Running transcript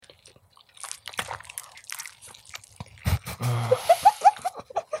Yo.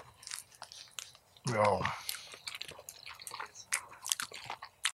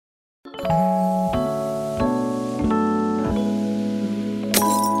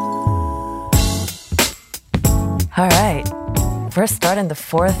 All right. We're starting the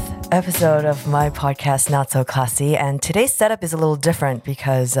fourth episode of my podcast, Not So Classy. And today's setup is a little different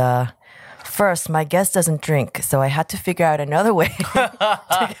because first, my guest doesn't drink. So I had to figure out another way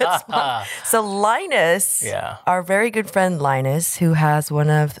to get spot. So Linus, our very good friend Linus, who has one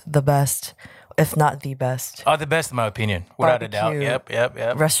of the best, if not the best. Oh, the best in my opinion, without a doubt.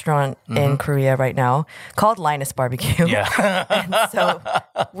 Yep. Restaurant in Korea right now called Linus Barbecue. Yeah. And so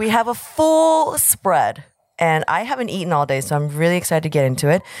we have a full spread. And I haven't eaten all day, so I'm really excited to get into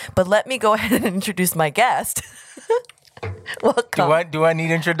it. But let me go ahead and introduce my guest. Welcome. Do I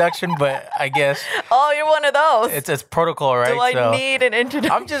need introduction? But I guess. Oh, you're one of those. It's protocol, right? Do I need an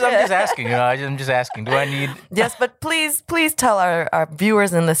introduction? I'm just asking. I'm just asking. Do I need? Yes, but please tell our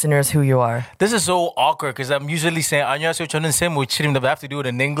viewers and listeners who you are. This is so awkward because I'm usually saying 안녕하세요, 저는 샘오취리, but I have to do it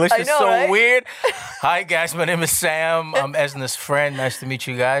in English. I It's know, so right? weird. Hi guys, my name is Sam. I'm Esna's friend. Nice to meet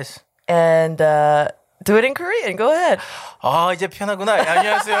you guys. And do it in Korean. Go ahead. 아, 이제 편하구나.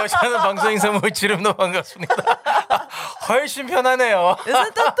 안녕하세요. 저는 방송인 샘오취리입니다. 반갑습니다. 훨씬 편하네요.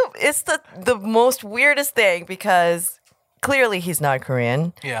 Isn't that it's the most weirdest thing because clearly he's not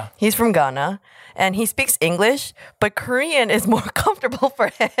Korean. Yeah. He's from Ghana and he speaks English, but Korean is more comfortable for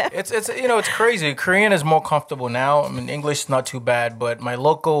him. It's it's crazy. Korean is more comfortable now. I mean, English is not too bad, but my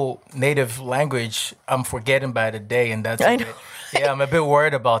local native language, I'm forgetting by the day, and that's I know. Yeah, I'm a bit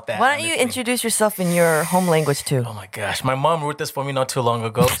worried about that. Why don't you introduce yourself in your home language too? Oh my gosh, my mom wrote this for me not too long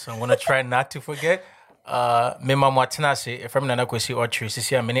ago, so I'm gonna try not to forget. Me mama tinasi from na nakwesi orchri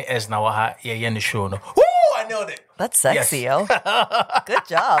sisi amini esna waha ye ni show no. Woo! I nailed it. That's sexy, Yes. yo. Good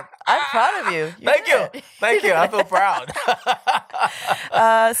job. I'm proud of you. Thank you. I feel proud.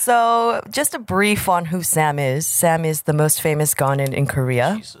 So, just a brief on who Sam is. Sam is the most famous Ghanaian in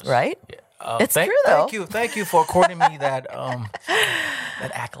Korea, Jesus. right? Yeah. It's true, though. Thank you for according me that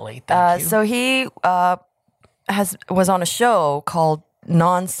that accolade. Thank you. So he was on a show called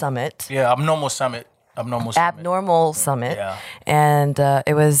Non-Summit. Yeah, Abnormal Summit. Abnormal Summit. Yeah. And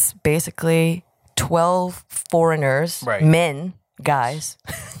it was basically 12 foreigners, Right. men, guys,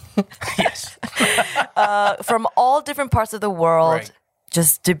 Yes. from all different parts of the world, Right.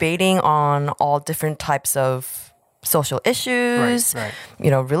 just debating on all different types of social issues, Right.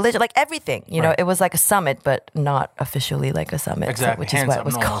 Religion, like everything. You know, Right. it was like a summit, but not officially like a summit. Exactly. Which is Hence why it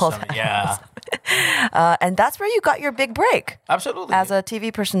was Abnormal called. Summit. Yeah. And that's where you got your big break. Absolutely. As a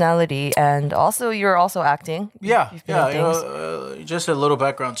TV personality, and also you're also acting. Yeah. You've been in things. Just a little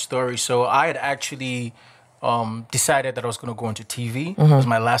background story. So I had actually decided that I was going to go into TV. It was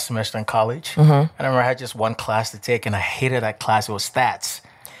my last semester in college. And I remember I had just one class to take, and I hated that class. It was stats.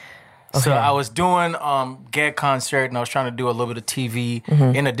 So I was doing GET concert, and I was trying to do a little bit of TV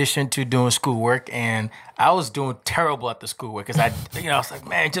in addition to doing schoolwork. And I was doing terrible at the schoolwork because I was like,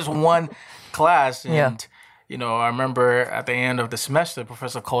 man, just one class. And, I remember at the end of the semester, the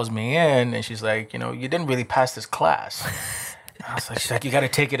professor calls me in, and she's like, you didn't really pass this class. She's like, you got to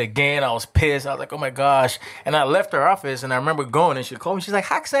take it again. I was pissed. I was like, oh my gosh. And I left her office, and I remember going, and she called me. She's like,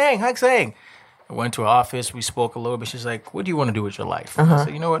 Haksang. I went to her office. We spoke a little bit. She's like, what do you want to do with your life? I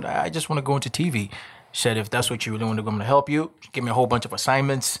said, you know what? I just want to go into TV. She said, if that's what you really want to do, I'm going to help you. She gave me a whole bunch of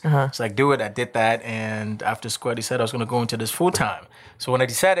assignments. It's like, do it. I did that. And after school, I decided I was going to go into this full time. So when I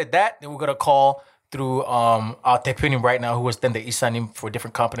decided that, then we're going to call through our Tepunim right now, who was then the Isanim for a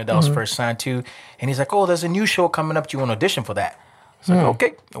different company that I was first signed to. And he's like, oh, there's a new show coming up. Do you want to audition for that? I was like,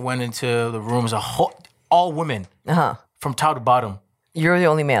 okay. I went into the rooms, all women from top to bottom. You're the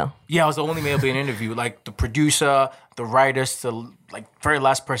only male. Yeah, I was the only male being interviewed. Like the producer, the writers, the very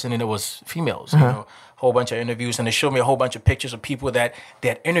last person in it was females. Whole bunch of interviews, and they showed me a whole bunch of pictures of people that they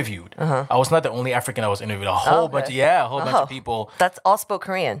had interviewed. I was not the only African that was interviewed. A whole bunch of people. That's all spoke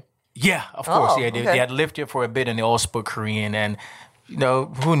Korean. Yeah, of course. Yeah, okay. they had lived here for a bit, and they all spoke Korean. And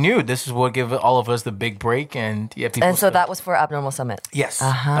who knew this is what gave all of us the big break? And people. And so that was for Abnormal Summit. Yes,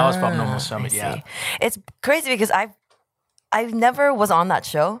 that was for Abnormal Summit. I Yeah, see. It's crazy because I never was on that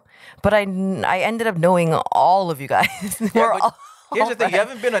show, but I ended up knowing all of you guys. Here's the thing: you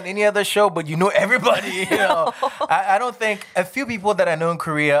haven't been on any other show, but you know everybody. I don't think a few people that I know in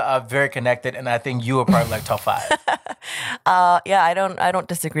Korea are very connected, and I think you are probably like top 5. Yeah, I don't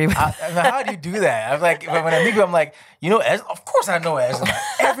disagree with that. How do you do that? I'm like, when I meet you, I'm like, of course I know Esna.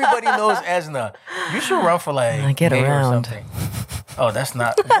 Everybody knows Esna. You should run for like get mayor around. or something. Oh, that's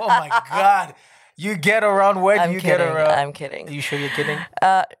not. Oh my God. You get around where do you get around? I'm kidding. Are you sure you're kidding?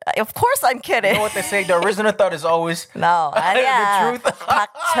 Of course I'm kidding. You know what they say? The original thought is always No, 아니야. the truth.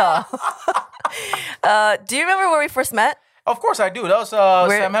 닥쳐. Do you remember where we first met? Of course I do. That was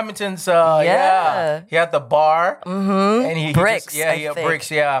Sam Hamilton's. Yeah. He had the bar. Mm-hmm. And he Bricks. He had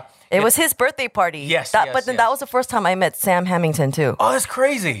Bricks. Yeah. It was his birthday party. Yes, But then that was the first time I met Sam Hamilton too. Oh, that's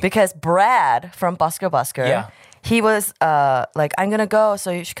crazy. Because Brad from Busker, he was like, I'm gonna go, so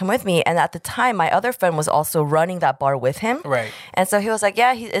you should come with me. And at the time, my other friend was also running that bar with him. Right. And so he was like,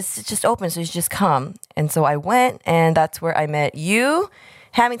 yeah, it's just open, so you should just come. And so I went, and that's where I met you,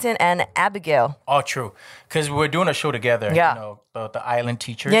 Hamilton, and Abigail. Oh, true. Because we were doing a show together. Yeah. You know, the Island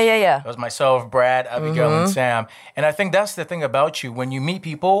Teachers. Yeah. It was myself, Brad, Abigail, and Sam. And I think that's the thing about you. When you meet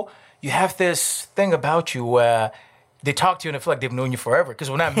people, you have this thing about you where they talk to you and they feel like they've known you forever. Because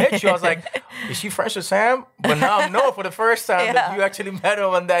when I met you, I was like, is she friends with Sam? But now I know for the first time that you actually met him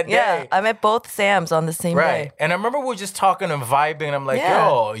on that day. Yeah, I met both Sams on the same day. And I remember we were just talking and vibing. And I'm like,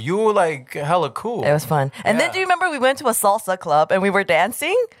 yo, you were like hella cool. It was fun. And then do you remember we went to a salsa club and we were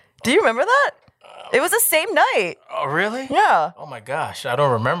dancing? Do you remember that? It was the same night. Oh, really? Yeah. Oh, my gosh. I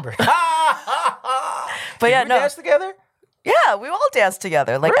don't remember. But Did we dance together? Yeah, we all danced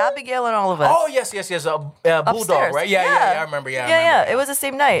together, like Really? Abigail and all of us. Oh, yes. Bulldog, Upstairs. right? Yeah, I remember. Yeah. It was the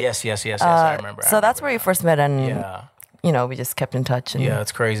same night. Yes, I remember. So that's where we first met, and Yeah. we just kept in touch. And Yeah,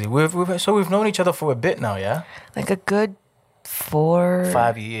 it's crazy. We've known each other for a bit now, yeah? like a good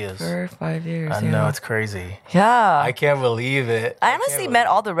 5 years. 5 years. I know, it's crazy. Yeah. I can't believe it. I honestly met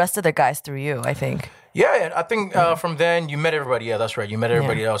all the rest of the guys through you, I think. Yeah, and I think from then you met everybody. Yeah, that's right. You met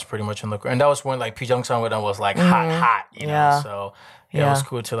everybody that was pretty much in the and that was when like P Jung-san with them was like hot, you know. So it was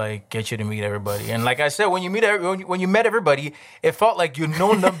cool to like get you to meet everybody. And like I said, when you met everybody, it felt like you'd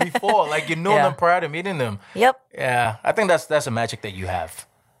known them before, like you known them prior to meeting them. Yep. Yeah, I think that's a magic that you have.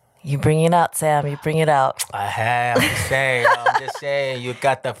 You bring it out, Sam. You bring it out. I have. I'm just saying. You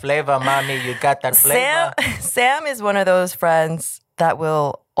got the flavor, mommy. You got that flavor. Sam is one of those friends that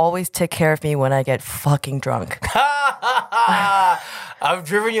will always take care of me when I get fucking drunk. I've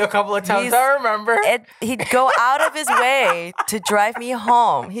driven you a couple of times. I remember. He'd go out of his way to drive me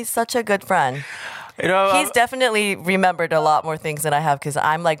home. He's such a good friend. You know, he's definitely remembered a lot more things than I have because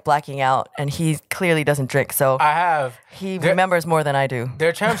I'm like blacking out and he clearly doesn't drink. So I have. He remembers more than I do. There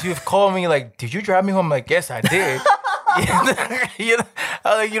are times you've called me like, did you drive me home? I'm like, yes, I did. You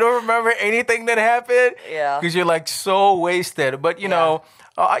don't remember anything that happened? Yeah. Because you're like so wasted. But, you know.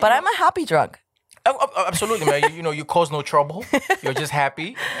 But I'm a happy drunk. Absolutely, man. You cause no trouble. You're just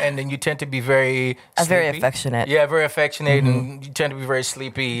happy, and then you tend to be very sleepy. Very affectionate. Yeah, very affectionate, and you tend to be very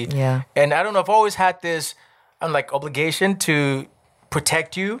sleepy. Yeah. And I don't know. I've always had this, obligation to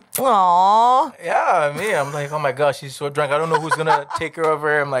protect you. Aww. Yeah, I'm like, oh my gosh, she's so drunk. I don't know who's gonna take care of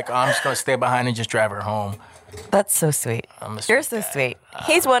her. I'm like, I'm just gonna stay behind and just drive her home. That's so sweet. You're so sweet.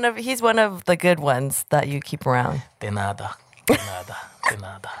 He's one of the good ones that you keep around. De nada.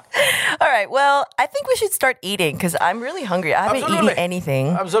 All right, well, I think we should start eating because I'm really hungry. I haven't eaten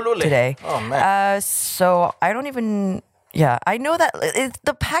anything today. Oh, man. So I don't even... Yeah, I know that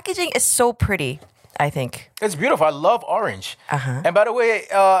the packaging is so pretty, I think. It's beautiful. I love orange. Uh-huh. And by the way,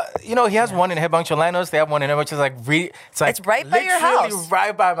 he has one in Hebang Cholanos. They have one in there, which is it's right by your house.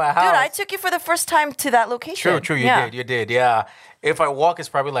 Right by my house. Dude, I took you for the first time to that location. True. You did. Yeah. If I walk, it's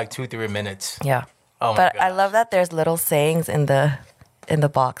probably like 2-3 minutes. Yeah. Oh, but I love that there's little sayings in the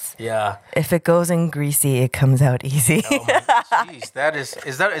box. Yeah. If it goes in greasy, it comes out easy. Oh my, jeez,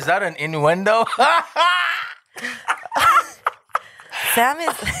 is that an innuendo?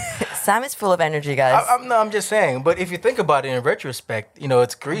 Sam is full of energy, guys. I'm just saying. But if you think about it in retrospect,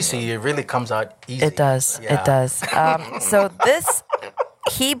 it's greasy. It really comes out easy. It does. Yeah. It does. So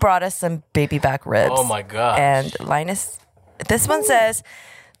he brought us some baby back ribs. Oh my gosh. And Linus, this one says,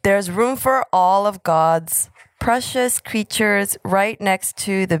 there's room for all of God's precious creatures right next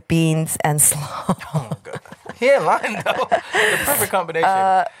to the beans and slaw. Oh my God. He ain't lying though. The perfect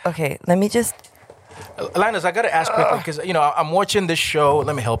combination. Okay, let me just... Linus, I got to ask quickly because, I'm watching this show.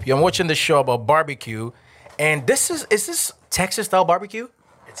 Let me help you. I'm watching this show about barbecue. And is this Texas style barbecue?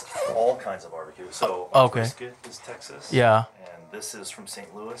 It's all kinds of barbecue. So brisket is Texas. Yeah. And this is from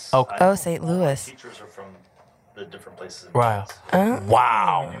St. Louis. Oh, St. Louis. Teachers are from the different places. Wow.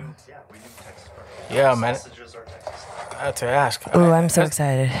 Wow. Yeah, we do Texas barbecue. Yeah, man. Sausages are Texas. I had to ask. Oh, I'm so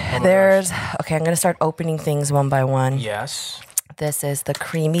excited. I'm going to start opening things one by one. Yes. This is the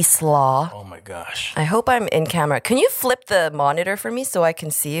creamy slaw. Oh my gosh. I hope I'm in camera. Can you flip the monitor for me so I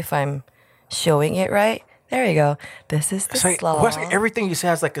can see if I'm showing it right? There you go. This is the It's like, slaw. what's everything you say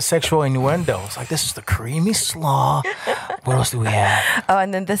has like a sexual innuendo. It's like, this is the creamy slaw. What else do we have? Oh,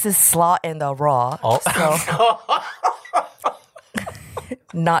 and then this is slaw in the raw. Oh. So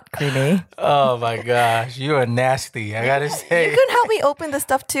not creamy. Oh my gosh, you are nasty. I gotta say. You can help me open the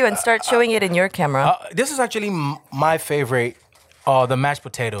stuff too and start showing it in your camera. This is actually my favorite. The mashed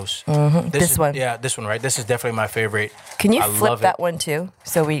potatoes. This one. Yeah, this one, right? This is definitely my favorite. Can you I flip love that it. one too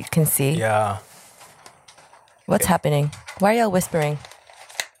so we can see? Yeah. What's happening? Why are y'all whispering?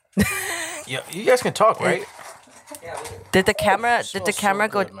 Yeah, you guys can talk, right? Did the camera So go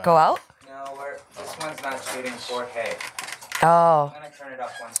good, man. go out? No, this one's not shooting 4K. Oh, I'm gonna turn it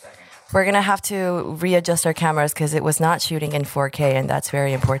off 1 second. we're gonna have to readjust our cameras because it was not shooting in 4K, and that's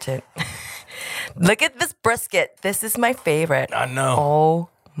very important. Look at this brisket. This is my favorite. I know. Oh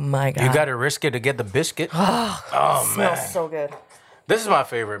my god! You got to risk it to get the biscuit. Oh man, smells so good. this is my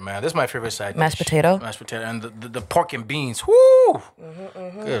favorite, man. This is my favorite side Mashed dish. potato? Mashed potato, and the pork and beans. Woo!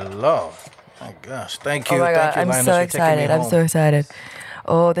 Good lord. My gosh, thank you. Oh my god! Thank you, I'm Linus, so for taking me excited. I'm home. so excited.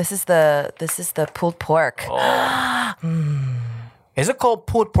 Oh, this is the pulled pork. Is it called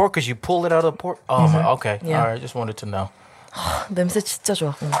pulled pork because you pull it out of the pork? Oh my. Okay. Yeah. All right. Just wanted to know. 냄새 진짜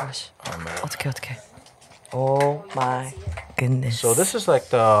좋아. Oh my gosh. 어떡해. Oh my goodness. So this is like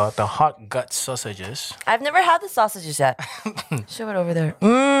the hot gut sausages. I've never had the sausages yet. Show it over there.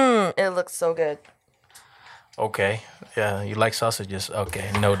 It looks so good. Okay. Yeah, you like sausages. Okay,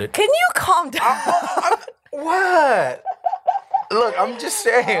 noted. Can you calm down? What? Look, I'm just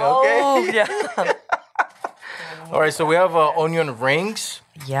saying, okay? Oh, yeah. All right, so we have onion rings.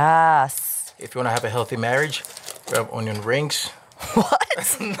 Yes. If you want to have a healthy marriage, we have onion rings. What?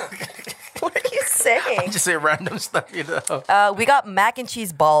 What are you saying? Just say random stuff, you know. We got mac and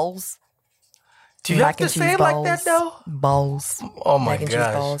cheese balls. Do you have to say it like that, though? Balls. Oh, my Mac and cheese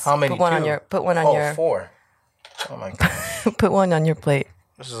gosh. balls. How many? Put one on Two? your. Put one on Oh, your. 4. Oh, my gosh. Put one on your plate.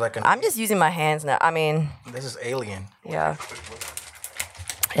 This is like I'm just using my hands now. I mean, This is alien. yeah.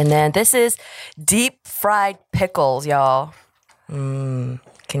 And then this is deep fried pickles, y'all. Can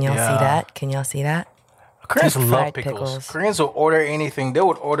y'all see Yeah. that? Can y'all see that? Koreans Deep love fried pickles. pickles. Koreans will order anything. They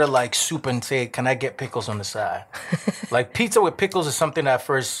would order like soup and say, "Can I get pickles on the side?" Like pizza with pickles is something that I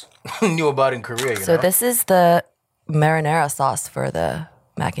first knew about in Korea. You So know? this is the marinara sauce for the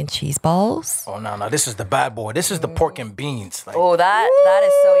mac and cheese balls. Oh no, this is the bad boy. This is the pork and beans. Like, Oh, that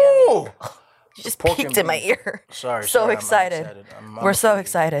is so yummy. ooh. You just Pork peeked and in my beans. ear. Sorry, So sorry, excited. I'm We're a so foodie.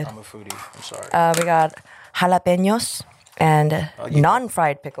 excited. I'm a foodie. I'm sorry. We got jalapenos and you-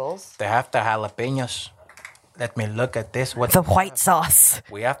 non-fried pickles. They have the jalapenos. Let me look at this. What The white sauce.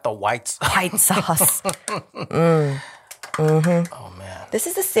 we have the whites. White sauce. Oh man. This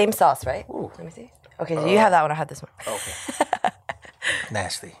is the same sauce, right? Let me see. Okay, so you have that one. I have this one. Okay.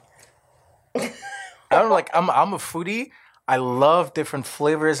 Nasty. I don't like. I'm a foodie. I love different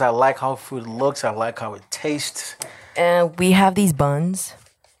flavors. I like how food looks. I like how it tastes. And we have these buns.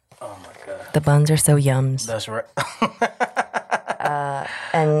 Oh my god. The buns are so yums. That's right.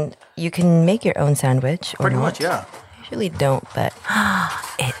 And you can make your own sandwich. Or Pretty not. much, yeah. Usually don't, but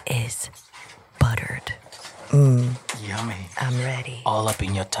it is buttered. Yummy. I'm ready. All up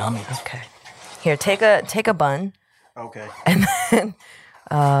in your tummy. Okay. Here, take a bun. Okay. And then,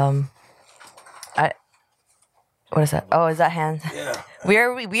 what is that? Oh, is that hands? Yeah. We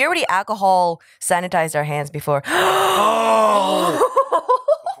already alcohol sanitized our hands before.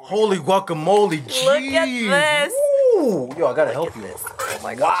 Holy guacamole. Jeez. Look at this. Ooh. Yo, I gotta help you. Oh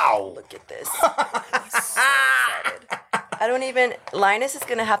my gosh. Wow. Look at this. I'm so excited. I don't even. Linus is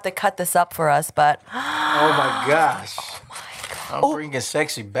gonna have to cut this up for us, but Oh my gosh. I'm bringing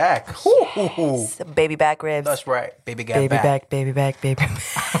sexy back. Ooh. baby back ribs. That's right. Baby got baby back. baby back.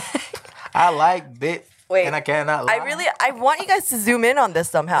 I like bit. Wait, And I cannot lie. I want you guys to zoom in on this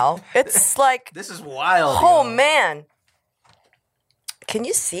somehow. It's like, This is wild. oh yo. man. Can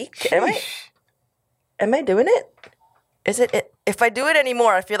you see? Am I doing it? Is it? If I do it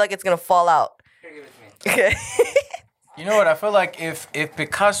anymore, I feel like it's gonna fall out. Here, give it to me. Okay. You know what? I feel like if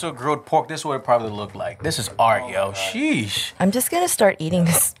Picasso grilled pork, this is what it probably looked like. This is art, yo. Sheesh. I'm just gonna start eating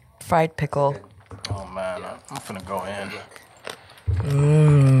this fried pickle. Oh man, I'm finna go in.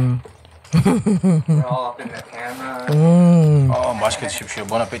 We're all up in the camera. Oh, 맛있게 드십시오.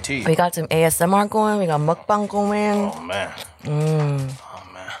 Bon appetit. We got some ASMR going. We got mukbang going. Oh man. Oh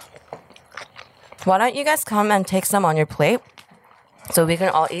man. Why don't you guys come and take some on your plate so we can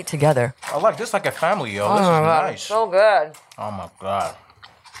all eat together? I like this like a family, yo. This is nice. So good. Oh my god.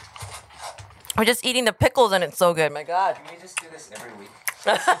 We're just eating the pickles and it's so good. My God. Can we just do this every week?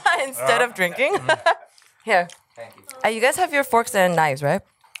 Instead of drinking. Here. Thank you. You guys have your forks and knives, right?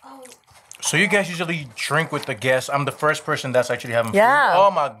 So you guys usually drink with the guests. I'm the first person that's actually having Yeah. food.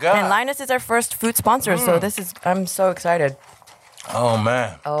 Oh my God. And Linus is our first food sponsor, so I'm so excited. Oh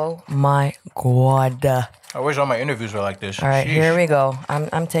man. Oh my God. I wish all my interviews were like this. All right, Sheesh. here we go. I'm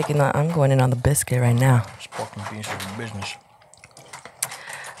going in on the biscuit right now. It's pork and beans for business.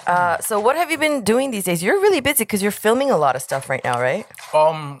 So what have you been doing these days? You're really busy because you're filming a lot of stuff right now, right?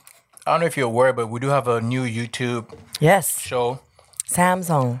 I don't know if you're aware, but we do have a new YouTube Yes. show.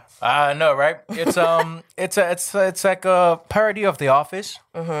 Samsung. I know, right? It's it's like a parody of The Office.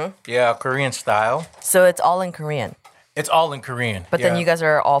 Mm-hmm. Yeah, Korean style. So it's all in Korean. It's all in Korean. But then you guys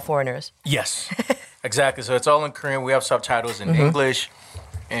are all foreigners. Yes, exactly. So it's all in Korean. We have subtitles in English,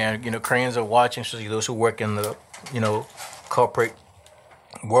 and Koreans are watching. So those who work in the corporate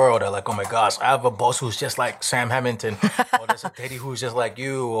world are like, oh my gosh, I have a boss who's just like Sam Hamilton, or there's a lady who's just like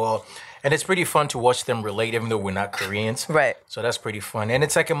you, and it's pretty fun to watch them relate, even though we're not Koreans. Right. So that's pretty fun, and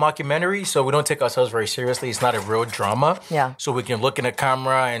it's like a mockumentary, so we don't take ourselves very seriously. It's not a real drama. Yeah. So we can look in the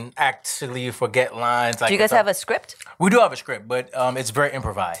camera and act silly, forget lines. Do you guys have a script? We do have a script, but it's very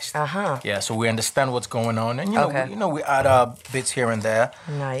improvised. Uh-huh. Yeah, so we understand what's going on, and Okay. we add bits here and there.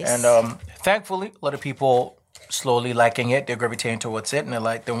 Nice. And thankfully, a lot of people slowly liking it. They're gravitating towards it, and they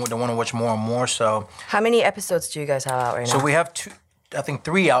want to watch more and more. So How many episodes do you guys have out right now? so we have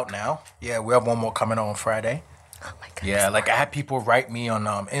 3 out now. Yeah, we have one more coming on Friday. Oh my goodness. Yeah, like I had people write me on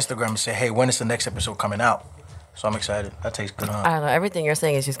Instagram and say, "Hey, when is the next episode coming out?" So I'm excited. That tastes good. I don't know. Everything you're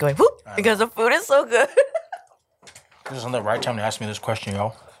saying is just going whoop because the food is so good. This is on the right time to ask me this question,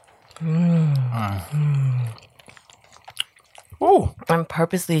 yo. Ooh. I'm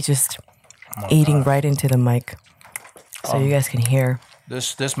purposely just eating right into the mic so you guys can hear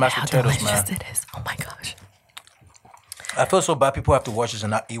This mashed how potatoes, delicious man. it is. Oh my gosh. I feel so bad people have to watch this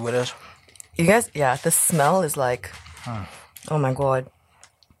and not eat with us. You guys, yeah, the smell is like, oh my God.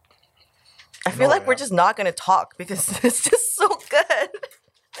 I feel like we're just not going to talk because it's just so good.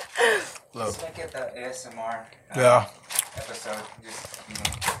 Look. Let's make it the ASMR Yeah. episode. Just,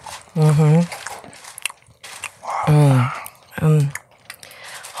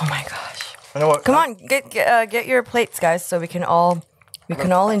 Oh my gosh. You know what? Come on, get your plates, guys, so we can all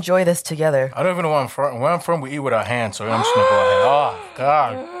enjoy this together. I don't even know where I'm from. Where I'm from, we eat with our hands, so I'm just gonna go ahead. Oh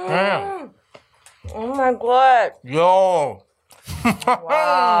God, damn, Oh my God. yo,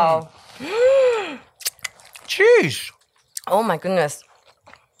 Wow. jeez, Oh my goodness.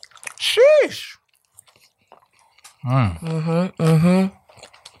 jeez.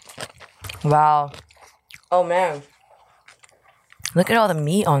 Wow. Oh man. Look at all the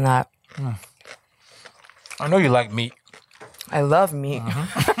meat on that. I know you like meat. I love meat.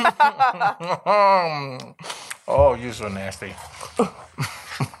 Oh, you're so nasty.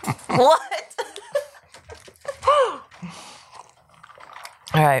 What?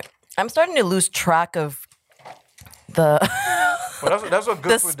 All right. I'm starting to lose track of the Well, that's what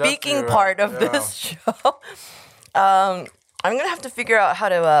good the food does to speaking you, right? part of Yeah. this show. I'm gonna have to figure out how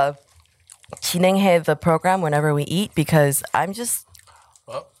to 진행해 the program whenever we eat because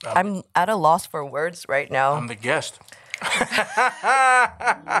Well, I'm at a loss for words right now. I'm the guest.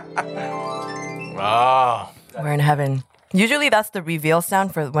 Ah. We're in heaven. Usually that's the reveal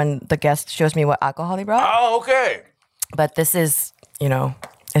sound for when the guest shows me what alcohol he brought. Oh, okay. But this is,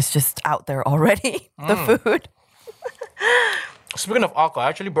 it's just out there already, the food. Speaking of alcohol, I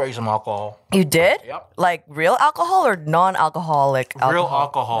actually brought you some alcohol. You did? Yep. Like real alcohol or non-alcoholic alcohol? Real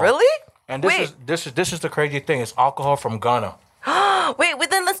alcohol. Really? And Wait. this is the crazy thing. It's alcohol from Ghana. Wait,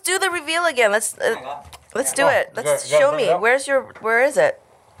 then let's do the reveal again. Let's do it. Let's you gotta show bring me. it up. Where is it?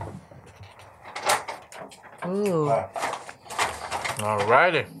 Ooh.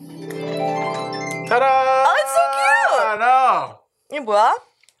 Alrighty. Ta-da! Oh, it's so cute. I know. 이게 뭐야?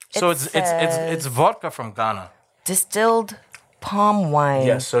 So It it's says vodka from Ghana. distilled palm wine.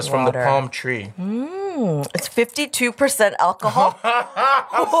 Yes, so it's from the water. palm tree. It's 52% alcohol.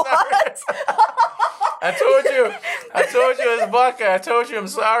 What? I told you it's vodka. I told you I'm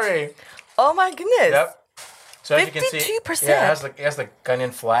sorry. Oh my goodness. Yep. So as you can see, 52%. yeah, it has the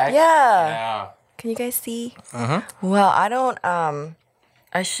Ghanaian flag. Yeah. Yeah. Can you guys see? Well,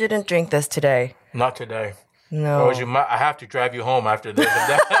 I shouldn't drink this today. Not today. No. Or I have to drive you home after this.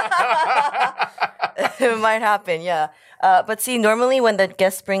 It might happen, yeah. But see, normally when the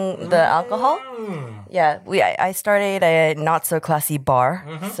guests bring the alcohol, yeah, I started a not so classy bar,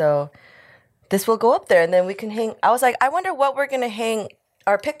 so this will go up there, and then we can hang. I was like, I wonder what we're gonna hang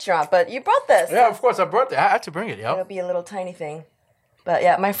our picture on, but you brought this. Yeah, of course I brought that. I had to bring it. It'll Yep. be a little tiny thing. But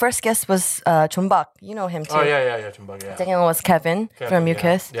yeah, my first guest was Chonbak. You know him too. Oh yeah, Chumbag, yeah. Second one was Kevin from yeah.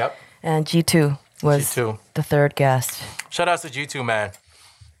 Mucus. Yep. And G2 was G2. the third guest. Shout out to G2, man.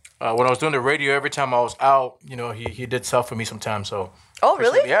 when I was doing the radio, every time I was out, you know, he did stuff for me sometimes. So. Oh,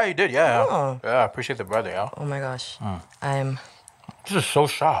 really? Yeah, he did. Yeah. Oh. Yeah, I appreciate the brother, yeah. Oh my gosh. This is so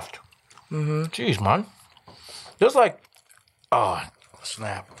soft. Mm-hmm. Jeez, man. Just like, oh,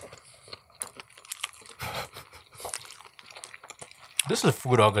 snap. This is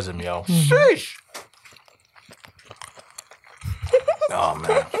food orgasm, yo. Sheesh. Oh,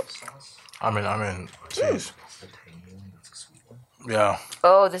 man. I'm in. Jeez. Yeah.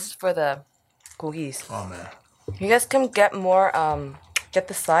 Oh, this is for the cookies. Oh, man. You guys can get more, get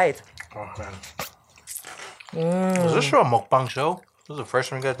the side. Oh, man. Is this show a mukbang show? This is the first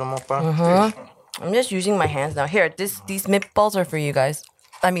time you guys do mukbang? Mm-hmm. I'm just using my hands now. Here, these meatballs are for you guys.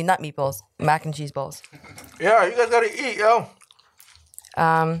 I mean, not meatballs, mac and cheese balls. Yeah, you guys gotta eat, yo.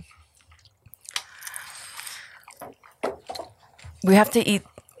 We have to eat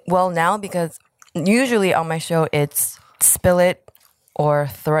well now because usually on my show it's spill it or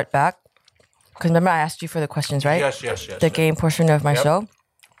throw it back. Because remember I asked you for the questions, right? Yes. The game portion of my show.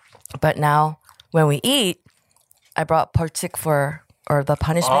 But now when we eat, I brought partik for or the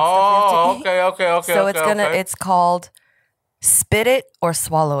punishment stuff we have to eat. Okay. So it's called spit it or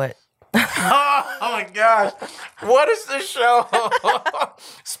swallow it. Oh my gosh. What is this show?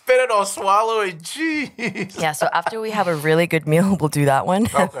 Spit it or swallow it. Jeez. Yeah, so after we have a really good meal, we'll do that one.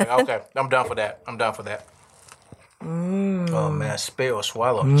 Okay. I'm down for that. Oh man, spit or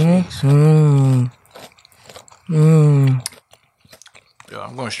swallow. Jeez. Yeah,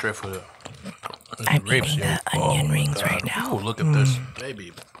 I'm going straight for the I'm ribs. eating the onion rings right now. Ooh, look at this,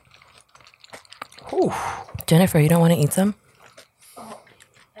 baby. Ooh. Jennifer, you don't want to eat some?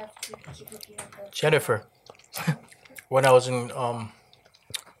 Jennifer, when I was in,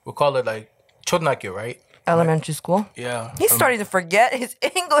 we call it like chodnakyo, right? Elementary school? Yeah. He's starting to forget his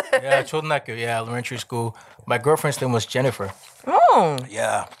English. Yeah, chodnakyo, yeah, elementary school. My girlfriend's name was Jennifer. Oh.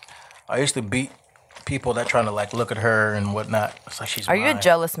 Yeah. I used to beat people that trying to like look at her and whatnot. It's like she's Are you a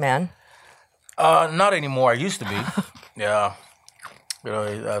jealous man? Not anymore. I used to be. Yeah. You know,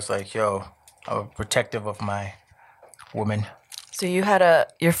 I was like, yo, I'm protective of my woman. So you had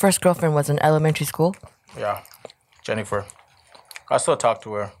your first girlfriend was in elementary school? Yeah. Jennifer. I still talk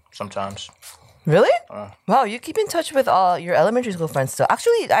to her sometimes. Really? Wow, you keep in touch with all your elementary school friends still.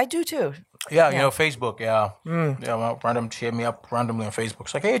 Actually, I do too. Yeah, you know, Facebook, yeah. Yeah, well, she hit me up randomly on Facebook.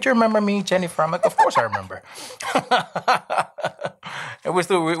 It's like, hey, do you remember me, Jennifer? I'm like, of course I remember. And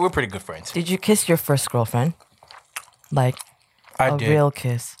we're pretty good friends. Did you kiss your first girlfriend? Like I a did. real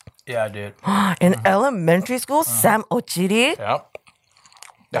kiss? Yeah, I did. In elementary school? 샘오취리? Yeah.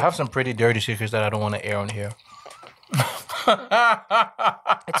 I have some pretty dirty secrets that I don't want to air on here.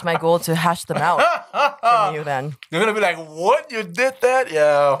 It's my goal to hash them out from you then. You're going to be like, what? You did that?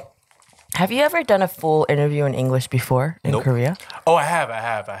 Yeah. Have you ever done a full interview in English before in Nope. Korea? Oh, I have.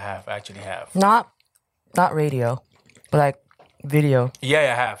 I actually have. Not radio, but like video. Yeah,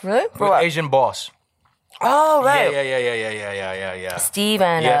 I have. Really? For With what? Asian Boss. Oh, right. Yeah. Steve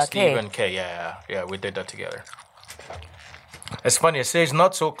and Yeah, Kay. Steve and Kay. Yeah, we did that together. It's funny. It says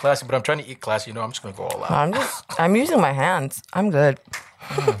not so classy, but I'm trying to eat classy. You know, I'm just gonna go all out. I'm using my hands. I'm good.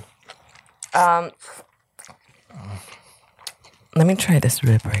 Let me try this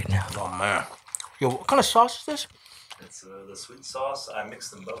rib right now. Oh man, yo, what kind of sauce is this? It's the sweet sauce. I mix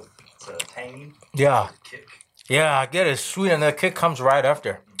them both. It's a tangy Yeah, kick. yeah, I get it. It's sweet, and the kick comes right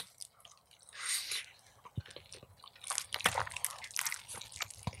after.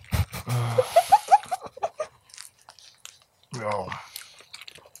 Yo.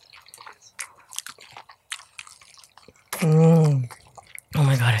 Oh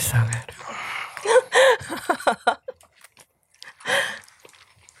my god, it's so good.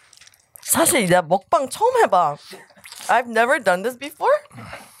 사실 나 먹방 처음 해봐. I've never done this before.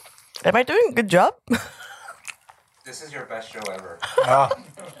 Am I doing a good job? This is your best show ever.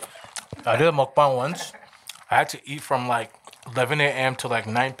 I did a mukbang once. I had to eat from like 11 a.m. to like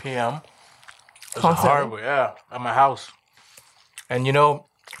 9 p.m. It was Constantly? hard, yeah, at my house. And you know,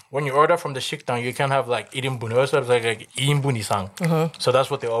 when you order from the 식당, you can't have like 1인분. Also, it's like 2인분 이상. So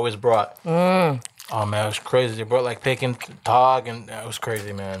that's what they always brought. Oh man, it was crazy. They brought like Peking dog, and it was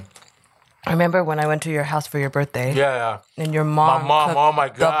crazy, man. I remember when I went to your house for your birthday. Yeah. And your mom, My mom, cooked oh my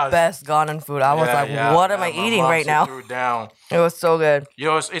the gosh. best Ghanaian food. I was like, what am I My eating mom right now? threw it down. It was so good. You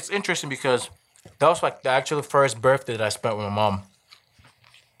know, it's interesting because that was like the actual first birthday that I spent with my mom.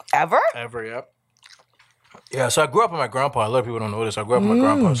 Ever? Ever, yep. Yeah, so I grew up with my grandpa. A lot of people don't know this. I grew up with my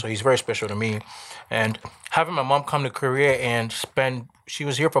grandpa, so he's very special to me. And having my mom come to Korea and she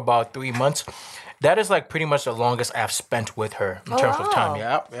was here for about 3 months. That is like pretty much the longest I've spent with her in terms of time.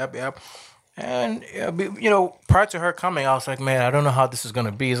 wow. Yep. And prior to her coming, I was like, man, I don't know how this is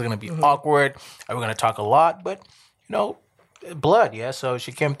gonna be. Is it gonna be awkward? Are we gonna talk a lot? But blood, yeah. So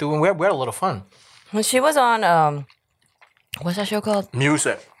she came through, and we had a lot of fun. When she was on what's that show called?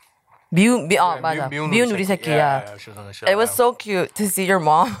 Music. 맞아. 미운 우리 새끼. Yeah. She was on the show. It was so cute to see your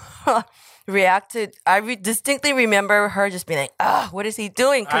mom reacted. I distinctly remember her just being like, what is he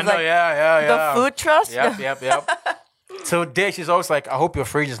doing? I know, yeah. The food trust? Yep. So there, she's always like, I hope your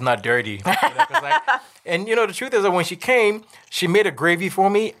fridge is not dirty. And the truth is that when she came, she made a gravy for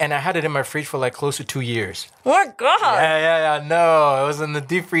me, and I had it in my fridge for like close to 2 years. Oh my God. Yeah. No, it was in the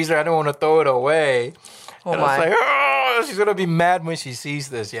deep freezer. I didn't want to throw it away. Oh and my. I was like, oh, she's going to be mad when she sees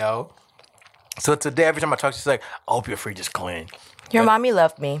this, yo. So today, every time I talk, she's like, I hope your fridge is clean. Your mommy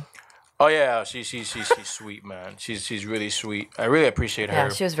loved me. Oh, yeah. She's sweet, man. She's really sweet. I really appreciate her. Yeah,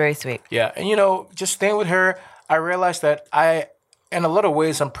 she was very sweet. Yeah. And, just staying with her, I realized that in a lot of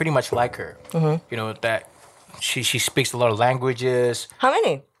ways, I'm pretty much like her. Mm-hmm. That she speaks a lot of languages. How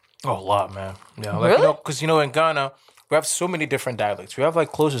many? Oh, a lot, man. Yeah. Really? Because, in Ghana, we have so many different dialects. We have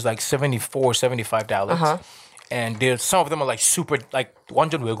like close as like 74, 75 dialects. And some of them are like super, like,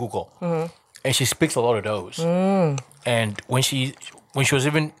 완전 외국어. And she speaks a lot of those. And when she was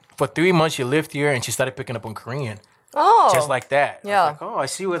even, for 3 months, she lived here and she started picking up on Korean. Oh. Just like that. Yeah. I was like, oh, I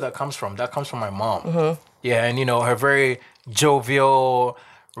see where that comes from. That comes from my mom. Yeah, and her very jovial,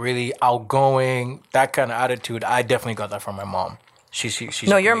 really outgoing, that kind of attitude, I definitely got that from my mom. She's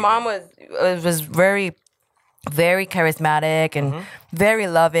No, your mom was very, very charismatic and very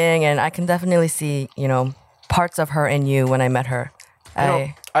loving, and I can definitely see, parts of her in you when I met her.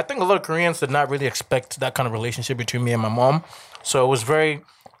 I think a lot of Koreans did not really expect that kind of relationship between me and my mom. So it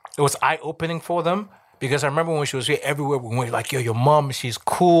was eye-opening for them. Because I remember when she was here, everywhere we went, like, yo, your mom, she's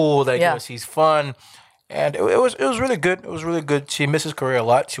cool, like, she's fun. And it was really good. It was really good. She misses Korea a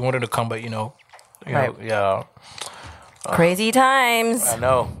lot. She wanted to come, but, Right. yeah. Crazy times. I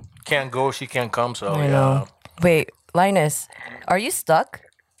know. Can't go, she can't come, so, I know. Wait, Linus, are you stuck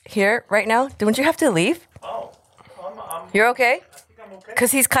here right now? Don't you have to leave? Oh, You're okay? I think I'm okay.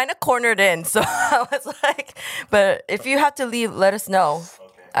 Because he's kind of cornered in, so I was like, but if you have to leave, let us know. Okay.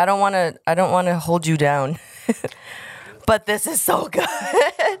 I don't want to hold you down. But this is so good.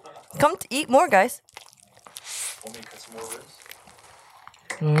 Come to eat more, guys. Want me to cut some more ribs?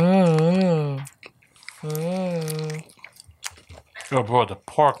 Yo, bro, the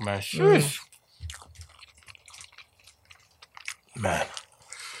pork, man. Sheesh. Man.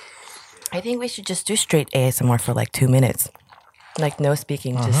 I think we should just do straight ASMR for like 2 minutes. Like no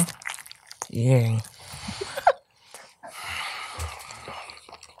speaking, just eating.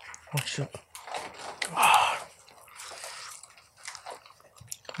 Oh, shoot.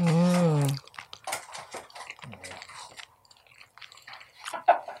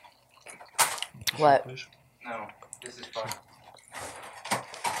 What? No, this is fun.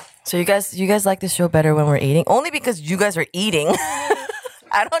 So you guys like the show better when we're eating? Only because you guys are eating.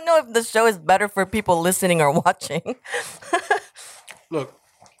 I don't know if the show is better for people listening or watching. Look,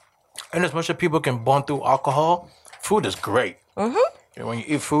 and as much as people can bond through alcohol, food is great. And when you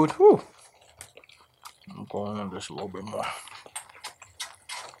eat food, whew. I'm going on this a little bit more.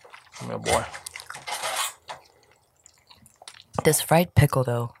 Come here, boy. This fried pickle,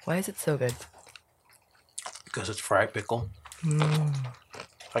 though, why is it so good? Because it's fried pickle.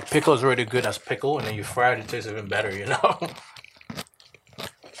 Like, pickle is already good as pickle, and then you fry it, it tastes even better,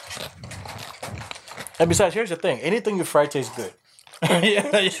 And besides, here's the thing. Anything you fry tastes good.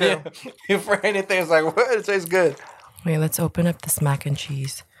 Yeah. You fry anything, it's like, what? It tastes good. Wait, let's open up this mac and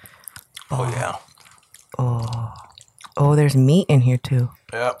cheese. Oh, yeah. Oh, there's meat in here, too.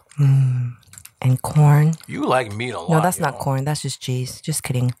 Yep. And corn. You like meat a lot. No, that's not corn. That's just cheese. Just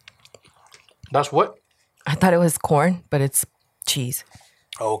kidding. That's what? I thought it was corn, but it's cheese.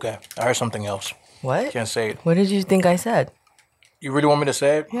 Oh, okay. I heard something else. What? Can't say it. What did you think I said? You really want me to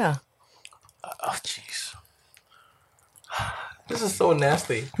say it? Yeah. Oh, jeez. This is so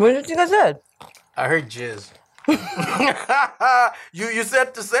nasty. What did you think I said? I heard jizz. You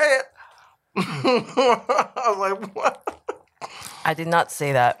said to say it. I was like, what? I did not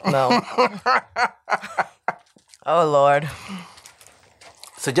say that. No. Oh, Lord.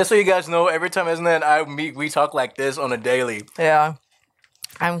 So just so you guys know, every time Esna and I meet, we talk like this on a daily. Yeah.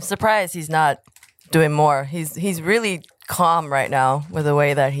 I'm surprised he's not doing more. He's really calm right now with the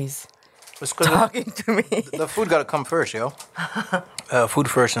way that he's talking to me. The food got to come first, yo. Food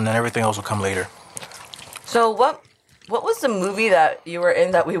first, and then everything else will come later. So what was the movie that you were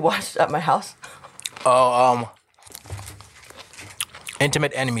in that we watched at my house?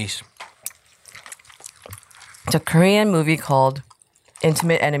 Intimate Enemies. It's a Korean movie called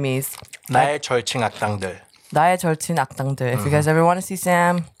Intimate Enemies 나의 절친 악당들. 나의 절친 악당들. If you guys ever want to see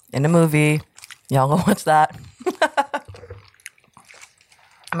Sam in a movie, y'all go watch that. I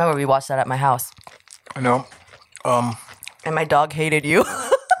remember we watched that at my house. I know. And my dog hated you.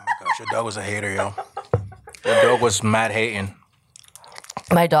 Oh my gosh, your dog was a hater, yo. Your dog was mad hating.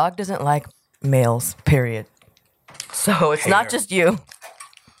 My dog doesn't like males, period. So it's not Hater. just you.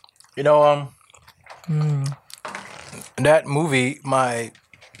 You know, in that movie, my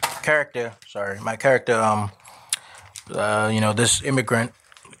character, this immigrant,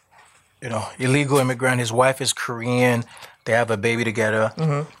 illegal immigrant, his wife is Korean. They have a baby together.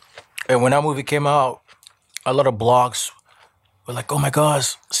 And when that movie came out, a lot of blogs were like, oh my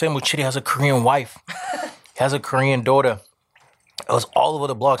gosh, 샘오취리 has a Korean wife. He has a Korean daughter. It was all over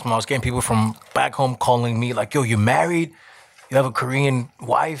the blogs. I was getting people from back home calling me like, yo, you married? You have a Korean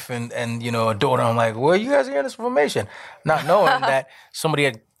wife and a daughter. I'm like, where you guys getting this information? Not knowing that somebody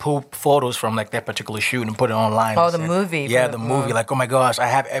had pulled photos from like that particular shoot and put it online. Oh, the movie. Yeah, the movie. Like, oh my gosh, I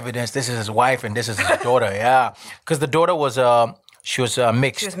have evidence. This is his wife and this is his daughter. Yeah, because the daughter was she was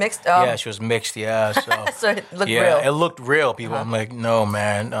mixed. She was mixed? Oh. Yeah, she was mixed. Yeah, so So it looked yeah, real. it looked real. People, I'm like, no,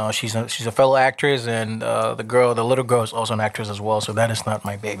 man. She's a fellow actress, and the little girl is also an actress as well. So that is not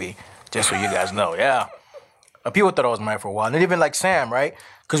my baby. Just so you guys know. Yeah. People thought I was married for a while. And even like Sam, right?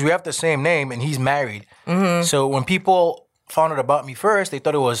 Because we have the same name and he's married. So when people found out about me first, they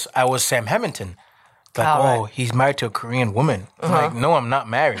thought I was Sam Hamilton. Like, right. He's married to a Korean woman. I'm like, no, I'm not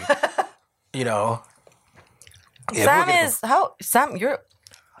married. Yeah, Sam, you're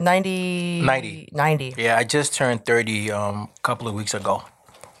 90. 90. Yeah, I just turned 30 a couple of weeks ago.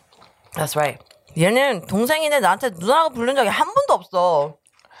 That's right. 얘는 동생인데 나한테 누나라고 부른 적이 한 번도 없어.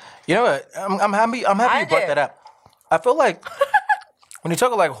 You know what? I'm happy you brought that up. I feel like when you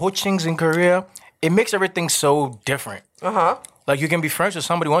talk about like hochings in Korea, it makes everything so different. Like you can be friends with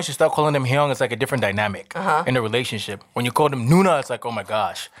somebody, once you start calling them hyung, it's like a different dynamic in the relationship. When you call them nuna, it's like, oh my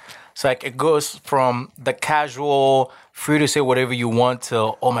gosh. It's like it goes from the casual, free to say whatever you want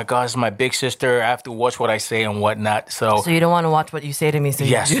to, oh my gosh, it's my big sister. I have to watch what I say and whatnot. So you don't want to watch what you say to me. So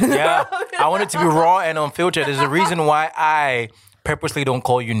yes, you yeah. I want it to be raw and unfiltered. There's a reason why I purposely don't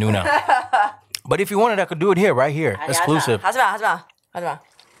call you Nuna. But if you wanted, I could do it here, right here. Exclusive. 하지마.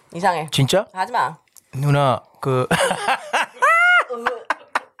 이상해. 진짜? 하지마. 누나,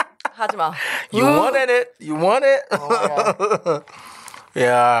 하지마. You wanted it. You want it. Oh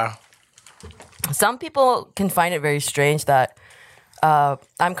Yeah. Some people can find it very strange that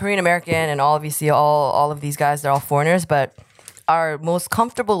I'm Korean American and all of you see all of these guys, they're all foreigners, but our most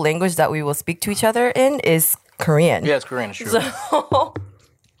comfortable language that we will speak to each other in is Korean. Yeah, it's Korean. It's true. So,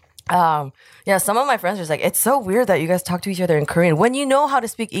 yeah, some of my friends are just like, it's so weird that you guys talk to each other in Korean when you know how to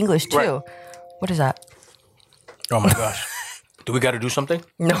speak English too. Right. What is that? Oh my gosh. Do we got to do something?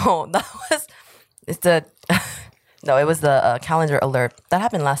 No, it was the calendar alert. That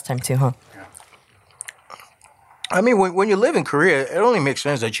happened last time too, huh? I mean, when you live in Korea, it only makes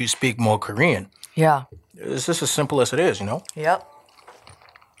sense that you speak more Korean. Yeah. It's just as simple as it is, you know? Yep.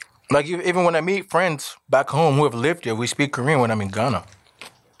 Like, even when I meet friends back home who have lived here, we speak Korean when I'm in Ghana.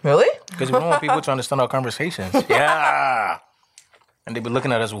 Really? Because we don't want people to understand our conversations. Yeah. And they be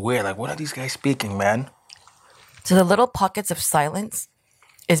looking at us weird, like, what are these guys speaking, man? So the little pockets of silence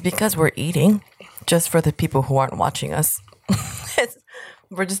is because we're eating, just for the people who aren't watching us.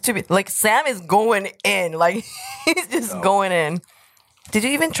 We're just too like Sam is going in, like he's just going in. Did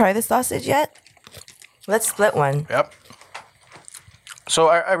you even try the sausage yet? Let's split one. Yep. So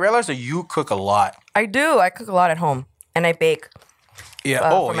I realized that you cook a lot. I do. I cook a lot at home, and I bake. Yeah.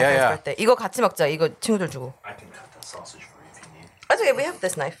 For my friend's birthday. 이거 같이 먹자. 이거 친구들 주고. I can cut that sausage for you if you need. That's okay. We have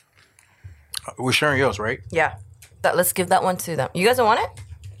this knife. We're sharing yours, right? Yeah. Let's give that one to them. You guys don't want it?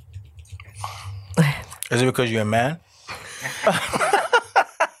 Is it because you're a man?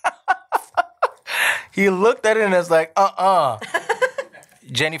 He looked at it and it's like,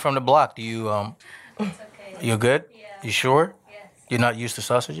 Jenny from the block, do you, It's okay. you good? Yeah. You sure? Yes. You're not used to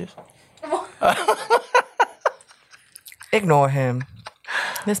sausages? Ignore him.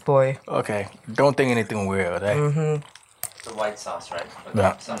 This boy. Okay. Don't think anything weird, eh? Mm-hmm. The white sauce, right? The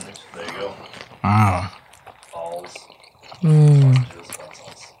Yeah. sausage. There you go. Balls.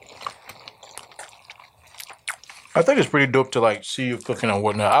 I think it's pretty dope to like see you cooking and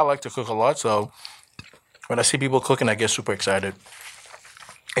whatnot. I like to cook a lot, so when I see people cooking, I get super excited.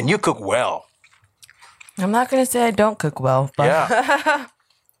 And you cook well. I'm not gonna say I don't cook well, but Yeah.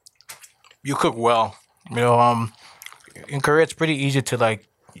 You cook well. You know, in Korea, it's pretty easy to like,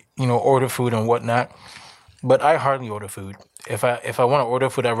 order food and whatnot. But I hardly order food. If I want to order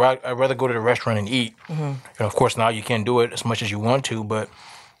food, I'd rather go to the restaurant and eat. And of course, now you can't do it as much as you want to. But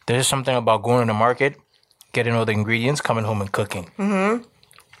There's something about going to the market, getting all the ingredients, coming home and cooking. Mm-hmm.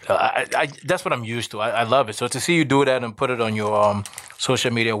 That's what I'm used to. I love it. So to see you do that and put it on your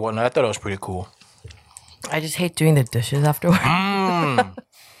social media and whatnot, I thought it was pretty cool. I just hate doing the dishes afterwards.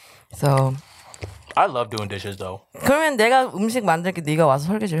 So I love doing dishes though. 그러면 내가 음식 만들게 네가 와서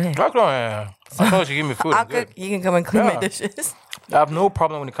설거지를 해. 그럼 as long as you give me food, I'll I'm good. cook. You can come and clean my dishes. I have no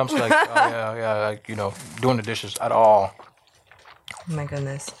problem when it comes to like doing the dishes at all. Oh my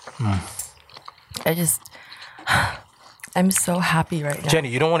goodness. I'm so happy right now. Jenny,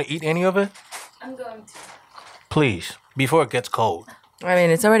 you don't want to eat any of it? I'm going to. Please, before it gets cold. I mean,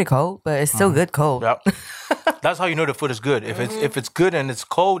 it's already cold, but it's still good cold. Yep. That's how you know the food is good. If it's good and it's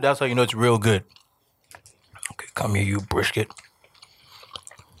cold, that's how you know it's real good. Okay, come here, you brisket.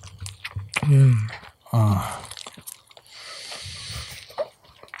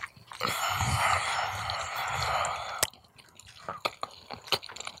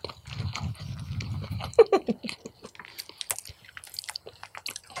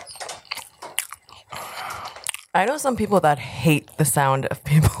 I know some people that hate the sound of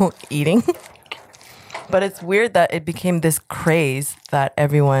people eating, but it's weird that it became this craze that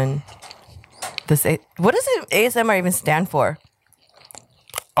everyone. What does ASMR even stand for?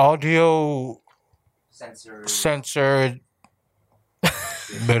 Audio Censored.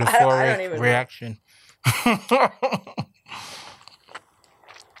 metaphoric reaction.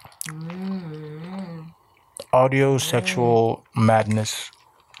 Audio sexual madness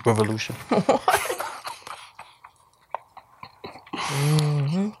revolution.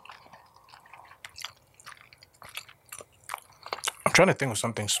 I'm trying to think of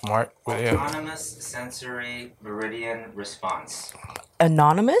something smart. Autonomous sensory meridian response.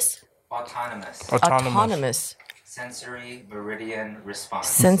 Anonymous? Autonomous. Sensory meridian response.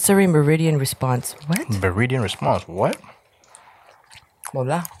 Sensory meridian response. What? Meridian response. What?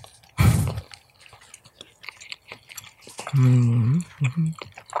 몰라.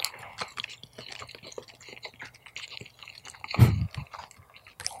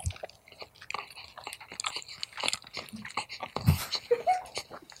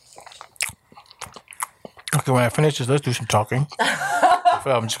 Okay, when I finish this, let's do some talking. I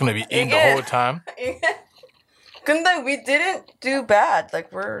feel I'm just gonna be eating the whole time. 근데 we didn't do bad.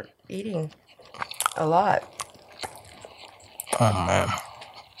 Like, we're eating a lot. Oh man.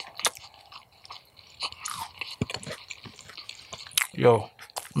 Yo,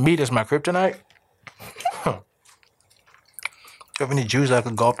 meat is my kryptonite. Huh. You have any juice I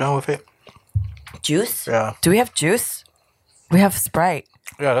could gulp down with it? Juice? Yeah. Do we have juice? We have Sprite.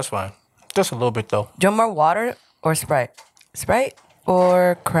 Yeah, that's fine. Just a little bit though. Do you want more water or Sprite? Sprite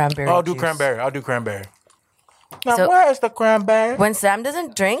or cranberry I'll do juice? cranberry. I'll do cranberry. Now, So- where is the cranberry? When Sam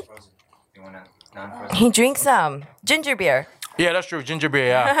doesn't drink, You want a non-frozen? he drinks ginger beer. Yeah, that's true. Ginger beer,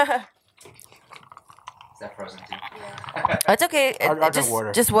 yeah. Is that frozen too? It's okay. I'll drink just,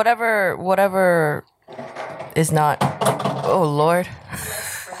 water. just whatever is not. Oh Lord.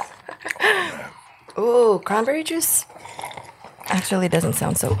 Ooh, cranberry juice. Actually, doesn't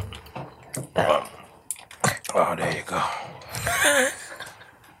sound so bad. Oh, there you go.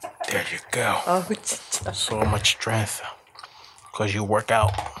 There you go. Oh, 진짜. So much strength. Because you work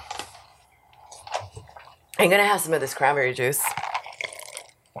out. I'm gonna have some of this cranberry juice.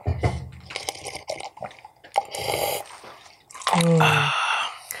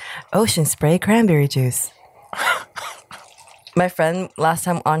 Ocean spray cranberry juice. My friend last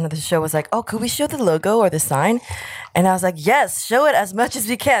time on the show was like, "Oh, could we show the logo or the sign?" And I was like, "Yes, show it as much as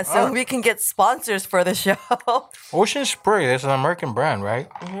we can, so we can get sponsors for the show." Ocean Spray, that's an American brand, right?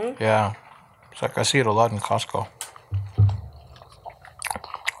 Mm-hmm. Yeah. It's like I see it a lot in Costco.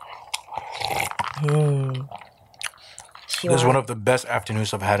 This is one of the best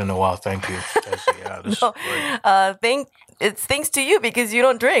afternoons I've had in a while. Thank you. Yeah, this is great. It's thanks to you because you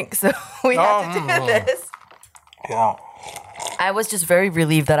don't drink, so we have to do this. Yeah. I was just very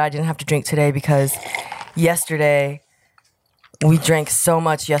relieved that I didn't have to drink today because yesterday we drank so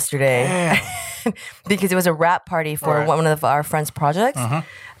much yesterday because it was a wrap party for one of our friends' projects,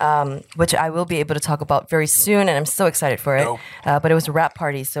 which I will be able to talk about very soon, and I'm so excited for it. But it was a wrap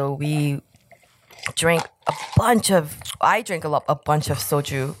party, so we drank a bunch of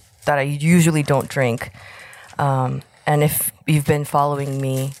soju that I usually don't drink. And if you've been following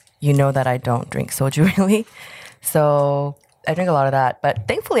me, you know that I don't drink soju really. So I drink a lot of that. But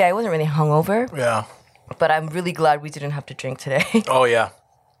thankfully, I wasn't really hungover. Yeah. But I'm really glad we didn't have to drink today. Oh, yeah.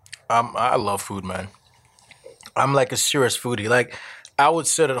 I love food, man. I'm like a serious foodie. Like, I would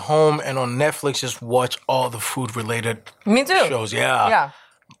sit at home and on Netflix just watch all the food-related Me too. shows. Yeah. Yeah.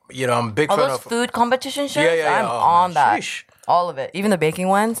 You know, I'm a big All fan those of... food competition shows, Yeah. I'm Oh, on man. that. Sheesh. All of it, even the baking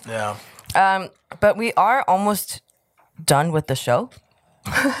ones. Yeah. But we are almost done with the show.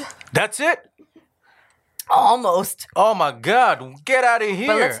 That's it? Almost. Oh my God. Get out of here.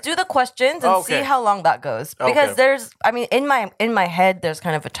 But let's do the questions and see how long that goes. Because in my head, there's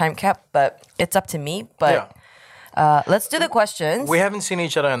kind of a time cap, but it's up to me. But let's do the questions. We haven't seen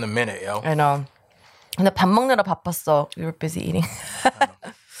each other in a minute, yo. I know. 근데 밥 먹느라 바빴어. We were busy eating.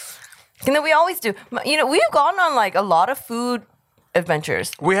 And then we always do. You know, we've gone on like a lot of food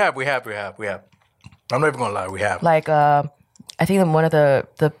adventures. We have. I'm not even gonna lie, we have. Like, I think one of the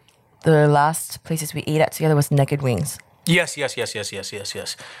last places we ate at together was Naked Wings. Yes.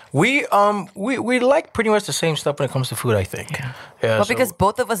 We like pretty much the same stuff when it comes to food, I think. Yeah. Well, because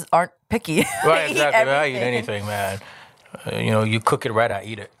both of us aren't picky. Right, exactly. I eat anything, man. You cook it right, I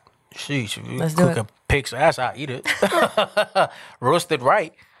eat it. Sheesh, if you cook a pig's ass, I eat it. Roasted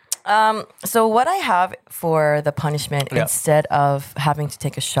right. So what I have for the punishment instead of having to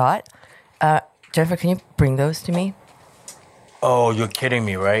take a shot, Jennifer, can you bring those to me? Oh, you're kidding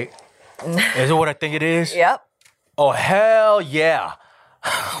me, right? Is it what I think it is? Yep. Oh, hell yeah.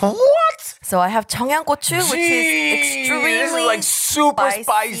 What? So I have 청양고추, which is extremely this is like super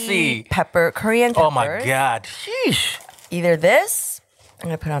spicy. Pepper, Korean peppers. Oh my God. Sheesh. Either this, I'm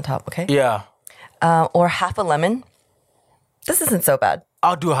going to put it on top, okay? Yeah. Or half a lemon. This isn't so bad.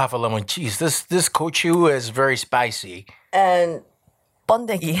 I'll do half a lemon. Jeez, this gochu is very spicy. And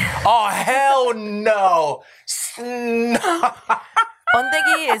번데기. Oh, hell no.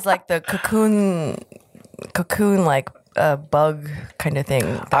 번데기 is like the cocoon like bug kind of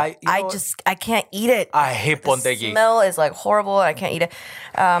thing. I can't eat it. I hate 번데기. The smell is like horrible. I can't eat it.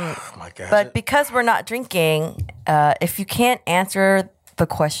 Oh my God. But because we're not drinking, if you can't answer the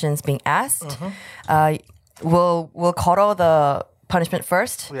questions being asked, we'll 걸어 the punishment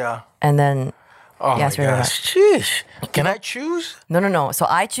first. Yeah. And then oh my gosh. Jeez. Can I choose? No. So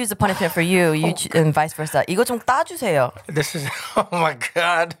I choose the punishment for you, and vice versa. 이거 좀 따주세요. This is, oh my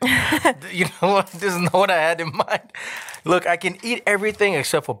God. You know what? This is not what I had in mind. Look, I can eat everything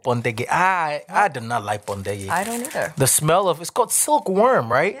except for 번데기. I do not like 번데기. I don't either. The smell of, it's called silkworm,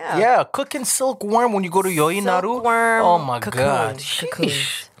 right? Yeah. Cooking silkworm when you go to Yoinaru. Silkworm. Oh my cocoon, God.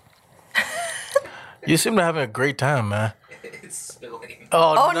 Cocoons. You seem to be having a great time, man. It's spilling.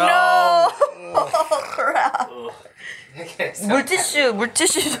 Oh no. Oh crap. Okay, so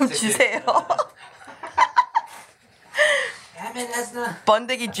물티슈 좀 주세요. that's not.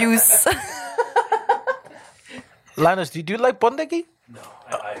 번데기 juice. Linus, do you like 번데기? No,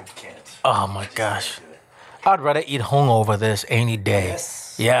 I can't. Oh my gosh. I'd rather eat hongo over this any day.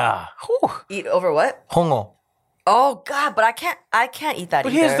 Yes. Yeah. Whew. Eat over what? Hongo. Oh God, but I can't eat that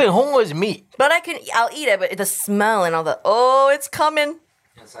But either. here's the thing, hongo is meat. But I'll eat it, but the smell and all the, it's coming.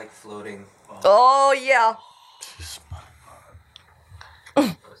 It's like floating. Oh yeah. Just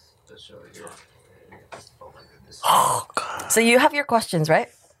show you. Oh my goodness. Oh God. So you have your questions, right?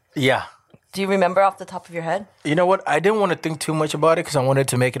 Yeah. Do you remember off the top of your head? You know what? I didn't want to think too much about it because I wanted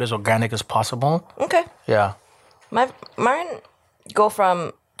to make it as organic as possible. Okay. Yeah. Mine go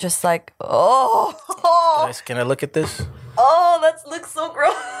from just like, Can I look at this? that looks so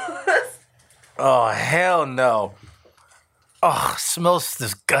gross. Oh, hell no. Oh, smells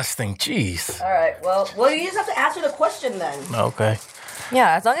disgusting. Jeez. All right. Well, you just have to answer the question then. Okay.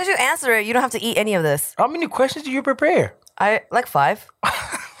 Yeah, as long as you answer it, you don't have to eat any of this. How many questions do you prepare? I like 5.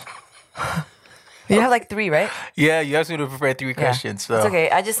 You have like 3, right? Yeah, you asked me to prepare 3 questions. So. It's okay.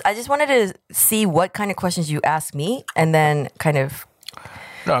 I just wanted to see what kind of questions you ask me, and then kind of.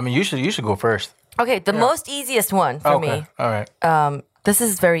 No, I mean you should go first. Okay, the most easiest one for me. All right. This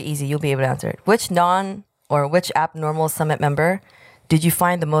is very easy. You'll be able to answer it. Which abnormal summit member did you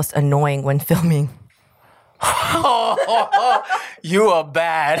find the most annoying when filming? You are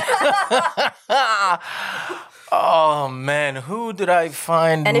bad. Oh man, who did I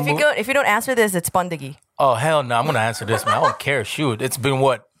find? And if you don't answer this, it's 번데기. Oh hell no, I'm gonna answer this, man. I don't care. Shoot, it's been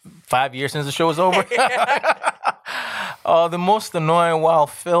what, 5 years since the show was over. The most annoying while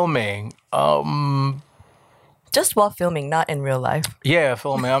filming. Just while filming, not in real life. Yeah,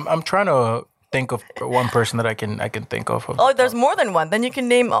 filming. I'm trying to think of one person that I can think of. Oh, there's more than one. Then you can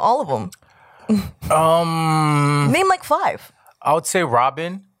name all of them. Name like 5. I would say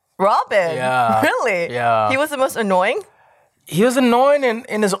Robin. Robin? Yeah. Really? Yeah. He was the most annoying? He was annoying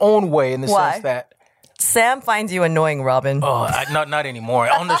in his own way, in the Why? sense that. Sam finds you annoying, Robin. Oh, not anymore.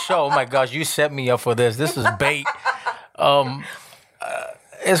 On the show, oh my gosh, you set me up for this. This is bait.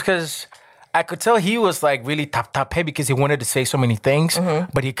 It's because I could tell he was like really top heavy because he wanted to say so many things,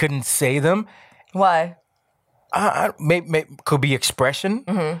 but he couldn't say them. Why? Maybe could be expression,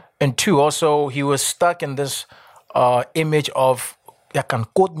 and 2, also he was stuck in this image of 약간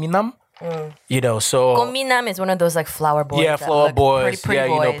꽃미남. You know, so 꽃미남 is one of those like flower boys. yeah, that flower look boys. Pretty Yeah,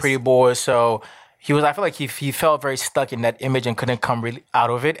 boys. you know, pretty boys. So I feel like he felt very stuck in that image and couldn't come really out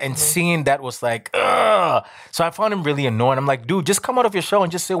of it. And seeing that was like, ugh. So I found him really annoying. I'm like, dude, just come out of your shell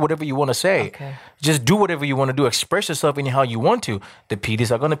and just say whatever you want to say. Okay. Just do whatever you want to do. Express yourself in how you want to. The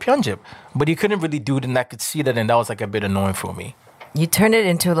PDs are going to 편집. But he couldn't really do it, and I could see that, and that was like a bit annoying for me. You turned it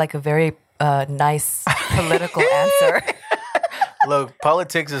into like a very nice political answer. Look,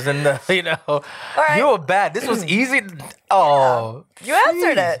 politics is in the, you know, you were bad. This was easy. Oh. You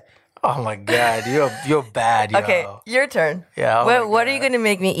answered it. Oh my God, you're bad. Okay, yo. your turn. Yeah. What are you going to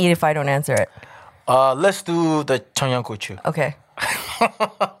make me eat if I don't answer it? Let's do the 청양고추. Okay.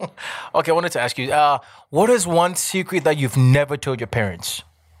 Okay, I wanted to ask you, what is one secret that you've never told your parents?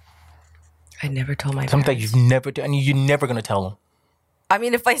 I never told my Something that parents. you've never, and you're never gonna tell them. I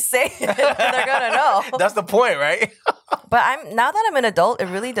mean, if I say it, they're gonna know. That's the point, right? But now that I'm an adult, it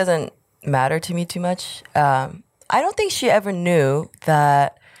really doesn't matter to me too much. I don't think she ever knew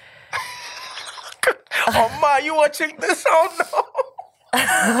that. Oh my, you watching this? Oh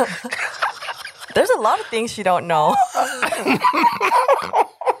no. There's a lot of things she don't know.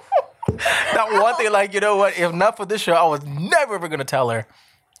 That one thing, like, you know what? If not for this show, I was never ever gonna tell her.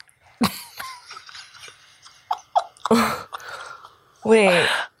 Wait,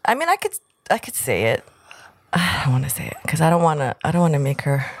 I mean, I could say it. I don't want to say it because I don't want to make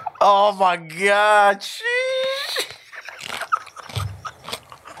her. Oh my God, sheesh.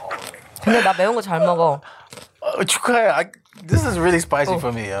 근데 나 매운 거 잘 먹어. 축하해. This is really spicy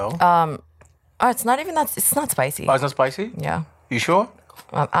for me, yo. Oh, it's not even that. It's not spicy. Oh, it's not spicy? Yeah. You sure?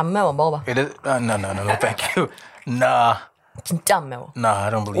 안 매워. 먹어봐. It is? No, thank you. Nah, 진짜 안 매워. I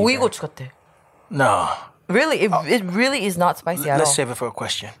don't believe it. 오이고추 같아. No. Really, it really is not spicy at all. Let's save it for a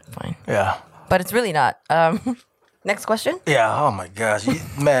question. Fine. Yeah. But it's really not. Next question? Yeah, oh my gosh.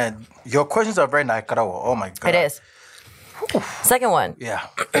 Man, your questions are very 날카로워. Oh my God. It is. Second one. Yeah.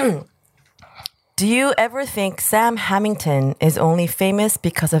 Do you ever think Sam Hamilton is only famous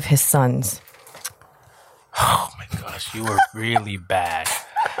because of his sons? Oh my gosh, you were really bad.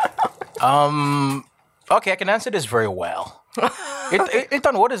 Okay, I can answer this very well.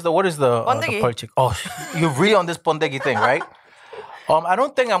 일단, what is the 번데기. politics? Oh, you're really on this 번데기 thing, right? I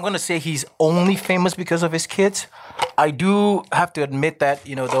don't think I'm gonna say he's only famous because of his kids. I do have to admit that,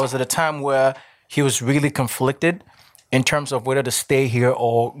 you know, there was at a time where he was really conflicted in terms of whether to stay here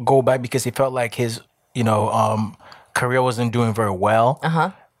or go back because he felt like his, you know, career wasn't doing very well.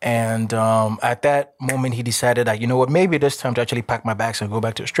 And at that moment, he decided that, you know what, maybe it is time to actually pack my bags and go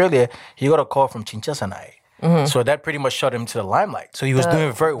back to Australia. He got a call from 진짜 사나이. So that pretty much shut him to the limelight. So he was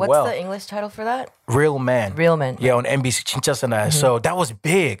doing very well. What's the English title for that? Real Man. Real Man. Yeah, on NBC 진짜 사나이. So that was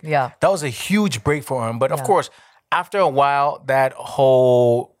big. Yeah. That was a huge break for him. But of course, after a while, that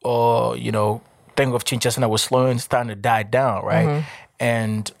whole, you know, thing of 진짜 사나이 was slowly starting to die down, right?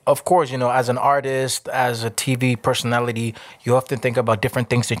 And of course, you know, as an artist, as a TV personality, you often think about different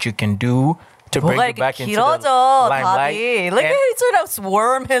things that you can do to bring you back into the limelight. 답이. Look at him sort of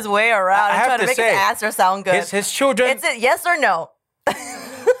worm his way around and have try to to make say, his answer sound good. His children. It's a yes or no.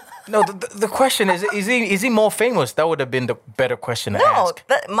 No, the question is he more famous? That would have been the better question to ask.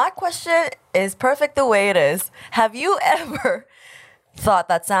 My question is perfect the way it is. Have you ever thought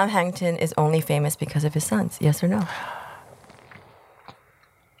that Sam Hamilton is only famous because of his sons? Yes or no?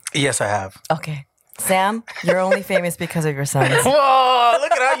 Yes, I have. Okay. Sam, you're only famous because of your sons. Whoa,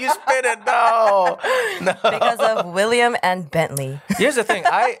 look at how you spin it. No. Because of William and Bentley. Here's the thing.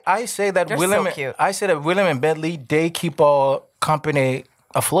 I say that They're William. so cute. I say that William and Bentley, they keep our company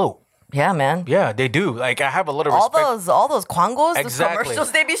afloat. Yeah, man. Yeah, they do. Like, I have a lot of respect. All those kwangos, Exactly. the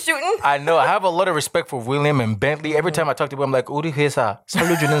commercials they be shooting. I know. I have a lot of respect for William and Bentley. Every time I talk to them, I'm like, 우리 회사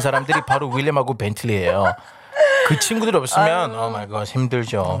살려주는 사람들이 바로 윌리엄하고 벤틀리예요. 그 친구들 없으면, oh my gosh,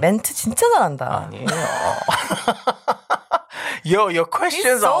 힘들죠. 멘트 진짜 잘한다. Yo, your questions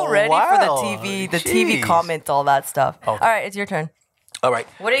He's so are ready wild. for the TV comments, all that stuff. Okay. All right, it's your turn. All right.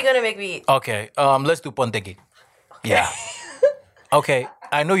 What are you gonna make me eat? Okay. Let's do 번데기. Yeah. Okay.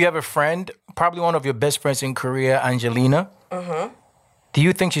 I know you have a friend, probably one of your best friends in Korea, Angelina. Do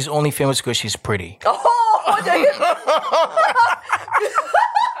you think she's only famous because she's pretty?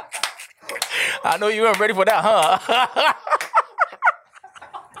 I know you weren't ready for that, huh?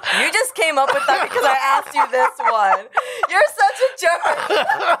 You just came up with that because I asked you this one. You're such a jerk.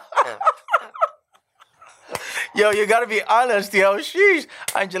 Yo, you gotta be honest, yo. Sheesh.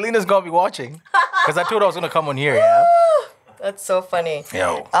 Angelina's gonna be watching. Because I told her I was gonna come on here, yeah? That's so funny.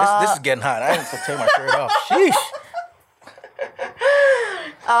 Yo, this is getting hot. I need to take my shirt off. Sheesh.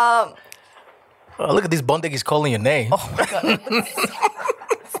 Oh, look at these bondegis calling your name. Oh my god.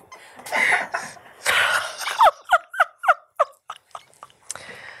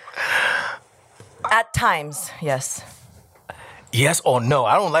 At times, yes. Yes or no?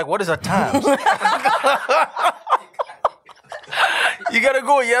 I don't like what is at times. You gotta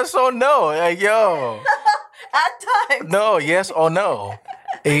go yes or no. Like, yo. At times. No, yes or no.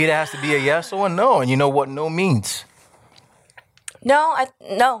 It either has to be a yes or a no, and you know what no means. No,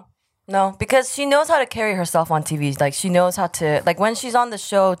 because she knows how to carry herself on TV. Like she knows how to, like when she's on the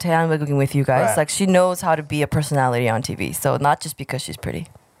show 태양외국인 with you guys, Right. like she knows how to be a personality on TV. So not just because she's pretty.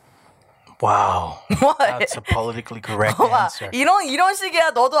 Wow. What? That's a politically correct 와, answer. 이런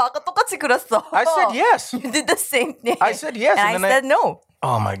식이야. 너도 아까 똑같이 그랬어. I said yes. You did the same thing. I said yes, and and I then said no.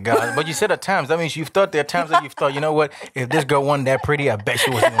 Oh my God. But you said at times. That means you've thought there are times that you've thought, you know what? If this girl wasn't that pretty, I bet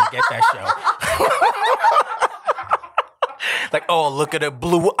she wasn't going to get that show. Like, oh, look at her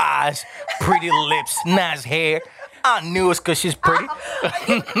blue eyes, pretty lips, nice hair. I knew it's because she's pretty.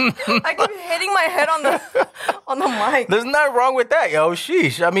 I keep hitting my head on the mic. There's nothing wrong with that, yo.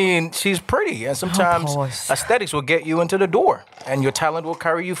 Sheesh. I mean, she's pretty. And sometimes course. aesthetics will get you into the door. And your talent will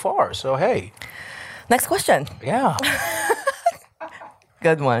carry you far. So, hey. Next question. Yeah.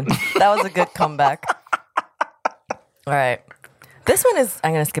 Good one. That was a good comeback. All right. This one is,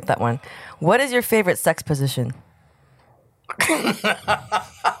 I'm going to skip that one. What is your favorite sex position?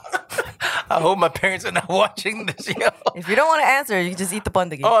 I hope my parents are not watching this, yo. If you don't want to answer, you can just eat the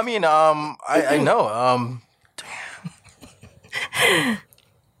bandagi. Oh, I mean, I know.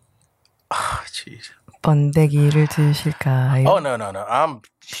 Oh, jeez. 번데기를 드실까요? Oh no.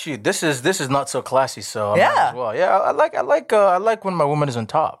 Shoot. This is not so classy. So I might Yeah. as well. Yeah. I like when my woman is on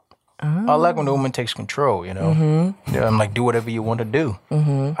top. I like when the woman takes control. You know. Mm-hmm. Yeah. I'm like, do whatever you want to do.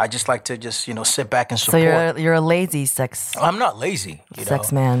 Mm-hmm. I just like to sit back and So support. you're a lazy sex. I'm not lazy. You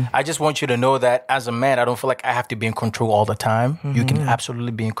Sex know? man. I just want you to know that as a man, I don't feel like I have to be in control all the time. You can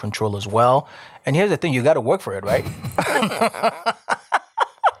absolutely be in control as well. And here's the thing: you got to work for it, right?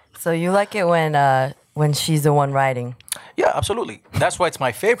 So you like it when she's the one riding. Yeah, absolutely. That's why it's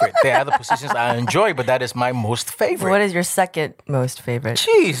my favorite. There are other positions I enjoy, but that is my most favorite. What is your second most favorite?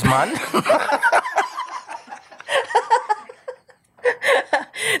 Jeez, man.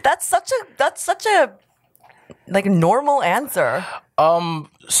 That's such a like normal answer.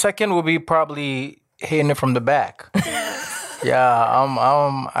 Second would be probably hitting it from the back. Yeah,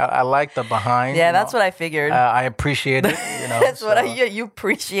 I like the behind. Yeah, you that's know. what I figured. I appreciate it. You know, That's what so. you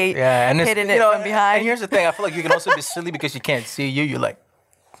appreciate. Yeah, and it's, hitting you it know, from behind. And here's the thing: I feel like you can also be silly because you can't see you. You're like,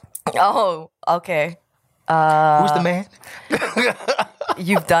 Oh, okay. who's the man?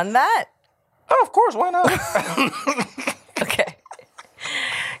 You've done that? Oh, of course. Why not? Okay.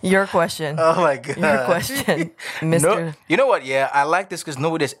 Your question. Oh my god. Your question, Mr. No, you know what? Yeah, I like this because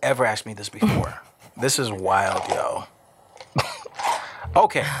nobody has ever asked me this before. This is wild, yo.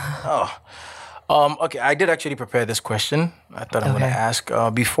 Okay. Oh. Okay, I did actually prepare this question. I thought I'm going to ask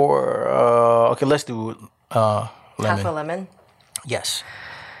before. Okay, let's do lemon. Half a lemon. Yes.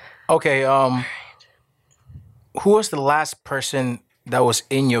 Okay. Who was the last person that was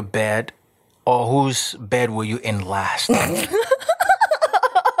in your bed, or whose bed were you in last?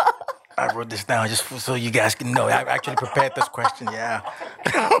 I wrote this down just so you guys can know. I actually prepared this question. Yeah.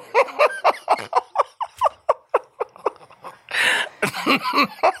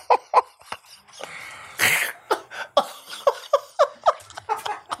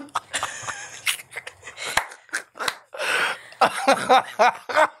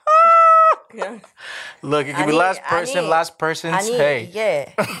 Look, it could be last person's. Hey.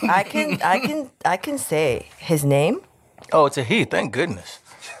 Yeah. I can say his name. Oh, it's a he. Thank goodness.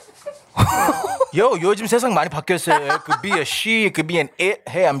 Yo, 요즘 세상 많이 바뀌었어요. It could be a she. It could be an it.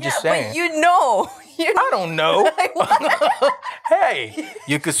 Hey, I'm just saying. But you know. I don't know. Hey,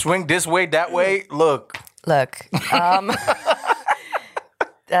 you could swing this way, that way. Look.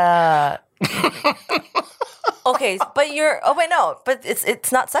 Okay, but you're. Oh wait, no. But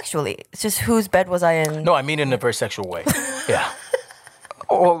it's not sexually. It's just whose bed was I in? No, I mean in a very sexual way. Yeah.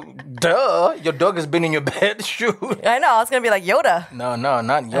 Oh, duh. Your dog has been in your bed. Shoot. I know. I was gonna be like Yoda. No, not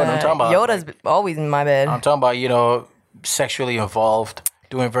Yoda. I'm talking about Yoda's always in my bed. I'm talking about sexually involved,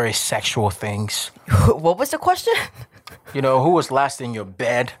 doing very sexual things. What was the question? Who was last in your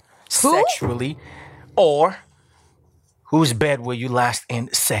bed sexually, or whose bed were you last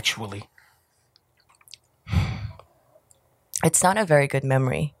in sexually? It's not a very good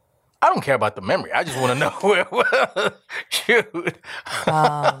memory. I don't care about the memory. I just want to know where it was. Shoot.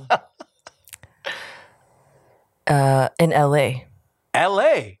 In LA.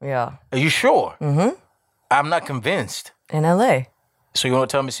 LA? Yeah. Are you sure? Mm-hmm. I'm not convinced. In LA. So you want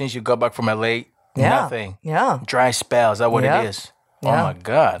to tell me since you got back from LA, Yeah. Nothing. Yeah. Dry spell. Is that what Yeah. it is? Yeah. Oh my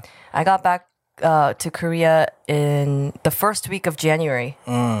God. I got back to Korea in the first week of January.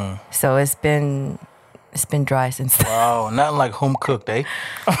 So it's been dry since then. Wow, nothing like home cooked, eh?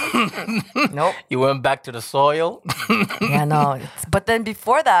 Nope. You went back to the soil. Yeah, no. But then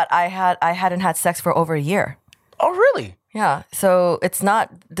before that, I hadn't had sex for over a year. Oh, really? Yeah, so it's not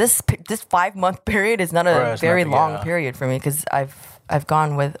this 5-month period is not a Right, it's very not- long yeah. period for me because I've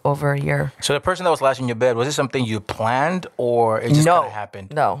gone with over a year. So the person that was last in your bed, was it something you planned or it just kind of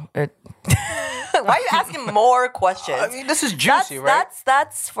happened? No. Why are you asking more questions? I mean, this is juicy, right?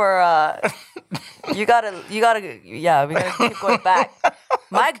 That's for you gotta we gotta keep going back.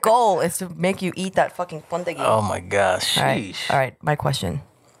 My goal is to make you eat that fucking pondegi. Oh my gosh, sheesh. All right, my question.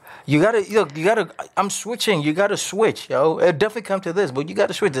 You gotta, I'm switching. You gotta switch, yo. It definitely come to this, but you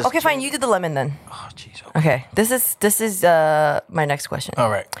gotta switch this. Okay, fine. You do the lemon then. Oh, jeez. Okay, Okay. this is my next question. All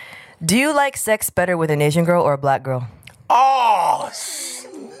right. Do you like sex better with an Asian girl or a black girl? Oh,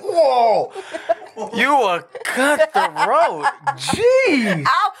 whoa. You are cutthroat. Jeez.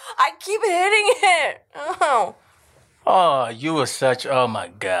 Ow! I keep hitting it. Oh. Oh, you are such, oh my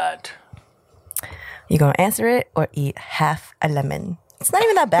God. You gonna answer it or eat half a lemon? It's not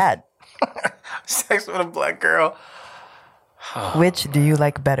even that bad. Sex with a black girl. Which do you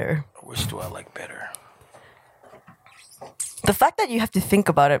like better? Which do I like better? The fact that you have to think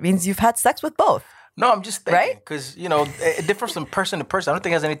about it means you've had sex with both. No, I'm just thinking. Right? Because, it differs from person to person. I don't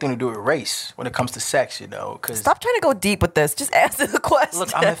think it has anything to do with race when it comes to sex, Because Stop trying to go deep with this. Just answer the question.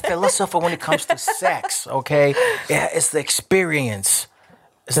 look, I'm a philosopher when it comes to sex, okay? Yeah, it's the experience.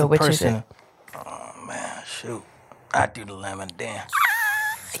 It's So the which is person. it? Oh, man, shoot. I do the lemon dance.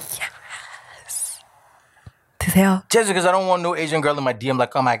 드세요. Just because I don't want no Asian girl in my DM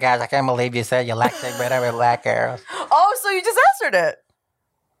like, oh my gosh, I can't believe you said you like sex better with black girls. Oh, so you just answered it.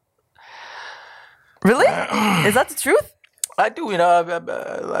 Really? Is that the truth? I do,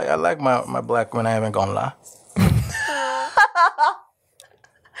 I like my black women. I haven't gonna lie.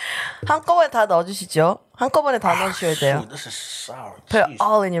 한꺼번에 다 넣어주시죠. 한꺼번에 다 넣어주셔야 돼요. Shoot, this is sour. Put it Jeez.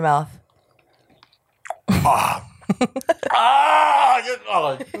 all in your mouth.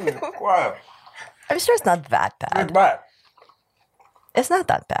 Quiet. I'm sure it's not that bad. It's bad. It's not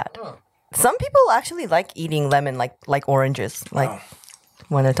that bad. Some people actually like eating lemon like oranges,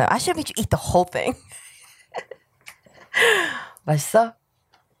 one at a time. I should make you eat the whole thing. 맛있어?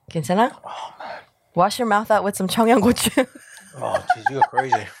 괜찮아? Wash your mouth out with some 청양고추. Oh, jeez, you're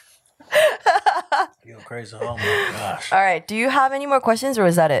crazy. You're crazy. Oh my gosh. All right. Do you have any more questions, or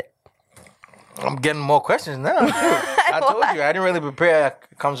is that it? I'm getting more questions now. Shoot. I told you I didn't really prepare.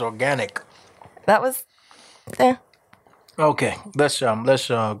 It comes organic. That was. Yeah. Okay, let's let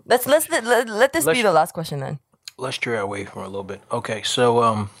this be the last question then. let's stray away from it a little bit. Okay,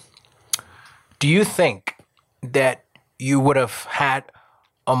 so do you think that you would have had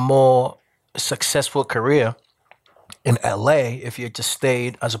a more successful career in LA if you had just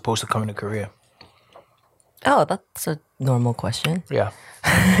stayed as opposed to coming to Korea? Oh, that's a normal question. Yeah.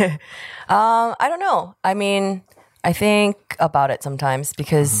 I don't know. I mean, I think about it sometimes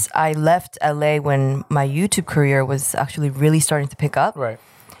because I left LA when my YouTube career was actually really starting to pick up. Right.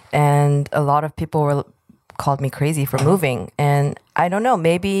 And a lot of people called me crazy for moving. And I don't know,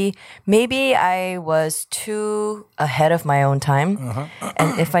 maybe I was too ahead of my own time.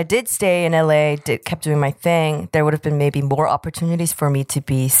 And if I did stay in LA, kept doing my thing, there would have been maybe more opportunities for me to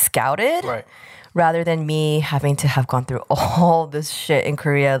be scouted. Right. Rather than me having to have gone through all this shit in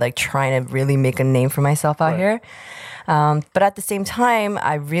Korea, like trying to really make a name for myself out here. But at the same time,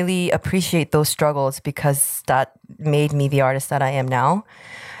 I really appreciate those struggles because that made me the artist that I am now.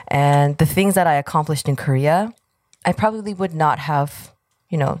 And the things that I accomplished in Korea, I probably would not have,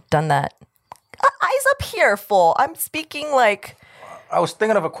 done that. Eyes up here, fool. I'm speaking like... I was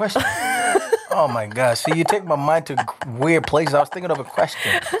thinking of a question. Oh my gosh. See, you take my mind to weird places. I was thinking of a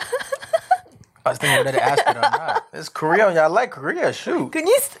question. I was thinking whether to ask it or not. It's Korea. Y'all like Korea. Shoot. Can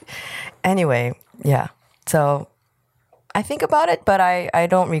you... Anyway, yeah. So I think about it, but I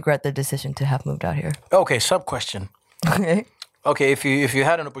don't regret the decision to have moved out here. Okay, sub-question. Okay. Okay, if you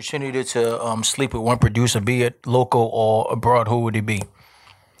had an opportunity to sleep with one producer, be it local or abroad, who would it be?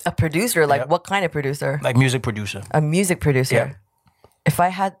 A producer? Like Yep. what kind of producer? Like music producer. A music producer. Yeah. If I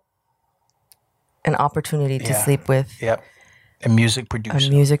had an opportunity to Yeah. sleep with Yep. A music a producer.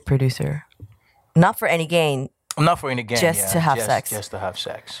 music producer, not for any gain, Not for any game. Just to have sex. Just to have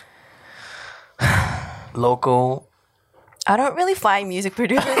sex. Local. I don't really find music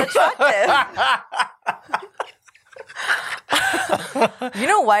producers attractive. You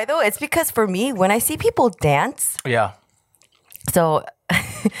know why though? It's because for me, when I see people dance, Yeah. so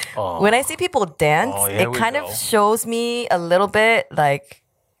when I see people dance, here it we kind go. of shows me a little bit like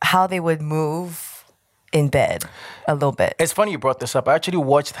how they would move in bed, a little bit. It's funny you brought this up. I actually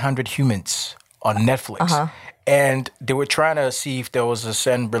watched 100 Humans on Netflix. And they were trying to see if there was a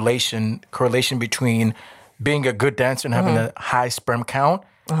certain correlation between being a good dancer and having a high sperm count.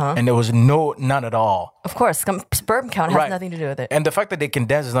 And there was none at all. Of course, sperm count has nothing to do with it. And the fact that they can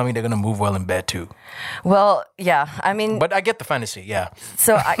dance does not mean they're going to move well in bed too. Well, yeah, I mean... But I get the fantasy, yeah.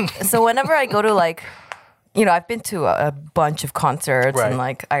 So whenever I go to like... I've been to a bunch of concerts and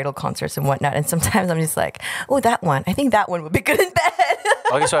like idol concerts and whatnot, and sometimes I'm just like, oh, that one. I think that one would be good in bed.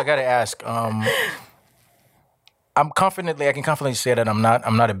 Okay, so I got to ask. I can confidently say that I'm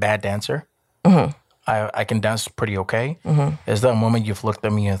not a bad dancer. I can dance pretty okay. Is there a moment you've looked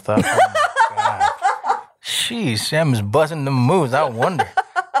at me and thought, oh my God, sheesh, Sam is buzzing the moves? I wonder.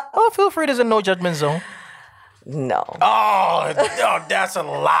 Oh, feel free. There's a no judgment zone. No. Oh, that's a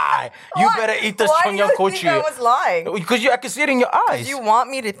lie. You better eat this Why do you 청양고추. think I was lying? Because I can see it in your eyes. You want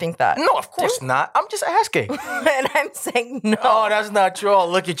me to think that? No, of course not. I'm just asking. And I'm saying no. Oh, that's not true. Oh,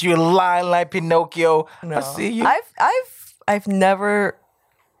 look at you lying like Pinocchio. No. I see you. I've never.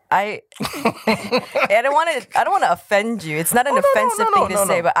 I don't want to offend you. It's not an offensive thing to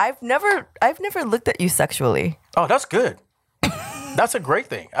say, but I've never looked at you sexually. Oh, that's good. That's a great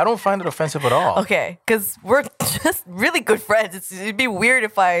thing. I don't find it offensive at all. Okay, because we're just really good friends. It'd be weird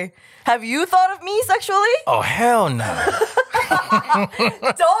if I... Have you thought of me sexually? Oh, hell no. Don't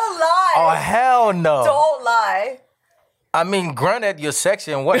lie. Oh, hell no. Don't lie. I mean, granted, you're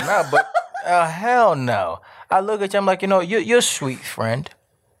sexy and whatnot, but hell no. I look at you, I'm like, you're a sweet friend.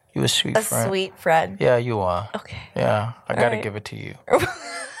 You're a sweet friend. A sweet friend. Yeah, you are. Okay. Yeah, I got to give it to you.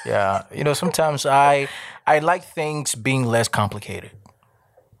 Yeah. Sometimes I like things being less complicated.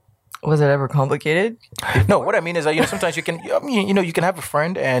 Was it ever complicated? No, what I mean is that sometimes you can have a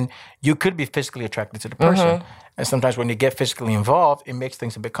friend and you could be physically attracted to the person, and sometimes when you get physically involved, it makes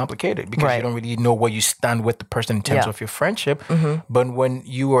things a bit complicated because you don't really know where you stand with the person in terms of your friendship. But when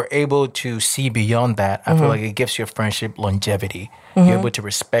you are able to see beyond that, I feel like it gives your friendship longevity. You're able to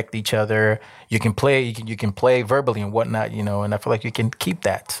respect each other. You can play. You can play verbally and whatnot. And I feel like you can keep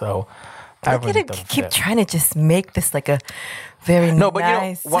that. So. I really keep trying to just make this like a very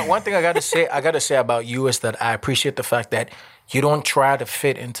nice. But one thing I gotta say about you is that I appreciate the fact that you don't try to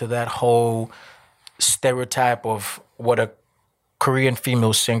fit into that whole stereotype of what a Korean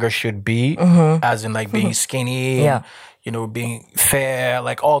female singer should be, as in like being skinny, and, being fair,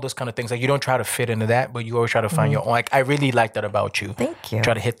 like all those kind of things. Like you don't try to fit into that, but you always try to find your own. Like I really like that about you. Thank you.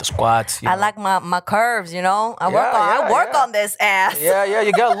 Try to hit the squats. I like my curves. I work on this ass. Yeah.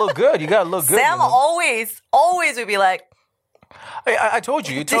 You gotta look good. Sam always would be like, I told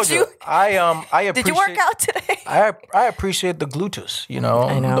you. I appreciate. Did you work out today? I appreciate the gluteus.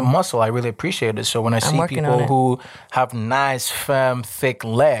 The muscle. I really appreciate it. So when I see people who have nice, firm, thick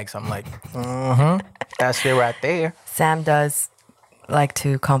legs, I'm like, that's it right there. Sam does like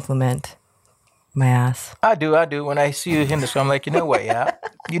to compliment my ass. I do. When I see you in the show, I'm like, you know what, yeah,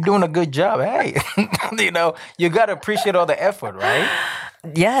 you're doing a good job. Hey, you gotta appreciate all the effort, right?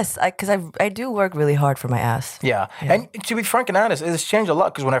 Yes, because I do work really hard for my ass. Yeah. And to be frank and honest, it's changed a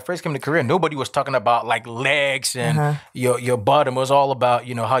lot because when I first came to Korea, nobody was talking about like legs and your bottom. It was all about,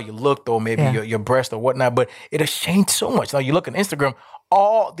 how you looked or maybe your breast or whatnot. But it has changed so much. Now you look on Instagram,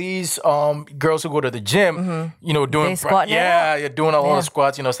 all these girls who go to the gym, doing you're doing all the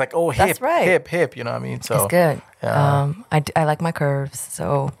squats. It's like, oh, hip, that's right. hip. You know what I mean? So it's good. Yeah. I like my curves.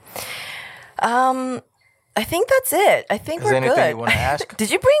 So, I think that's it. I think we're good. Is there anything you want to ask?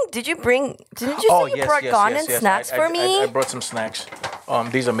 Didn't you brought Ghanaian snacks for me? I brought some snacks.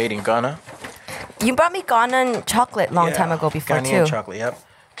 These are made in Ghana. You brought me Ghanaian chocolate long time ago before Ghanaian too. chocolate, yep.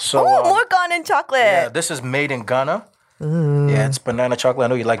 So more Ghanaian chocolate. Yeah, this is made in Ghana. Ooh. Yeah, it's banana chocolate. I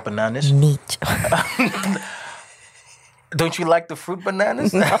know you like bananas. Neat. Don't you like the fruit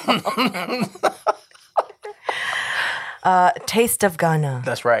bananas? Taste of Ghana.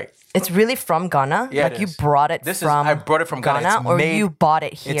 That's right. It's really from Ghana? Yeah, like you brought it I brought it from Ghana. Or you bought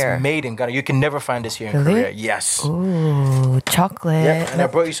it here? It's made in Ghana. You can never find this here in Korea. Yes. Ooh, chocolate. Yeah, and I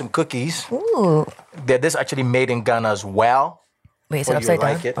brought you some cookies. Ooh. This actually made in Ghana as well. Wait, is it upside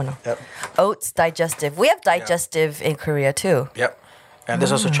down? Oh, no. Yep. Oats digestive. We have digestive in Korea too. Yep. And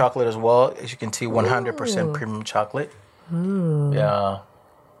there's also chocolate as well. As you can see, 100% premium chocolate. Ooh. Yeah.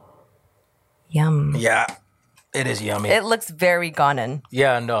 Yum. Yeah. It is yummy. It looks very Ghanaian.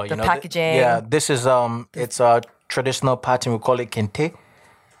 Yeah, no. The packaging. This is it's a traditional pattern. We call it kente.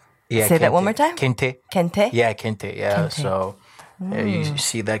 Yeah, Say that one more time. Kente. Kente? Yeah, kente. Yeah. Kente. So Yeah, you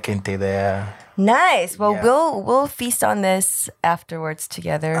see that kente there. Nice. Well, Yeah. we'll feast on this afterwards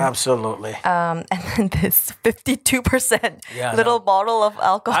together. Absolutely. And then this 52% Yeah, little bottle of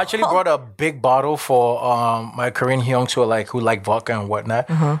alcohol. I actually brought a big bottle for my Korean hyungs who like vodka and whatnot.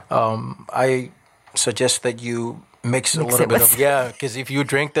 I suggest that you mix a little it bit with- of because if you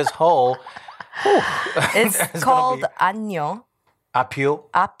drink this whole, It's called 안녕. apio.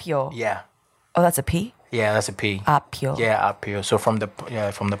 Apio. Yeah, Oh, that's a P? yeah, that's a P. Apio. Yeah, apio. So from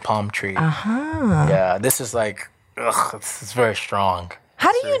the palm tree. Uh-huh. Yeah, this is like, it's very strong.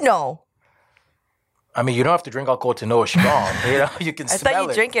 How do you know? I mean, you don't have to drink alcohol to know it's strong. You can I smell thought you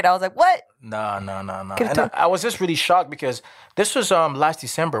it. drink it. I was like, what? No. Could've And told- I was just really shocked because this was last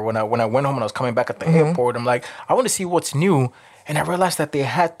December when I went home and I was coming back at the airport. I'm like, I want to see what's new, and I realized that they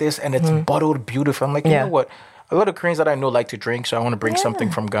had this and it's bottled beautiful. I'm like, you Yeah. know what? A lot of Koreans that I know like to drink, so I want to bring something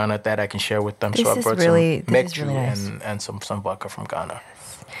from Ghana that I can share with them. This so I is brought really- some this is Mekju really nice. and some vodka from Ghana.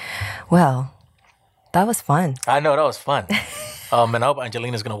 Well, that was fun. I know that was fun. And I hope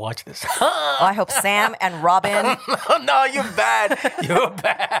Angelina's gonna watch this. I hope Sam and Robin No, you're bad. You're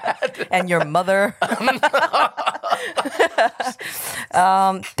bad. and your mother.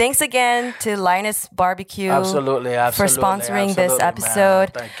 Thanks again to Linus Barbecue. Absolutely. For sponsoring this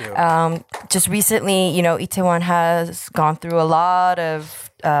episode. Man. Thank you. Just recently, Itaewon has gone through a lot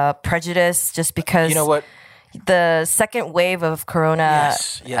of prejudice just because You know what? the second wave of corona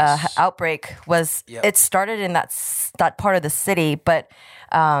Yes. outbreak was Yep. it started in that part of the city, but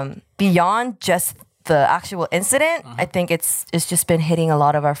beyond just the actual incident, I think it's just been hitting a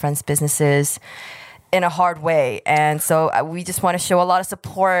lot of our friends' businesses in a hard way, and so we just want to show a lot of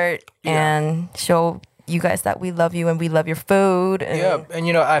support and show you guys that we love you and we love your food. And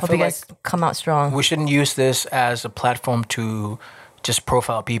And I hope feel you like guys come out strong. we shouldn't use this as a platform to just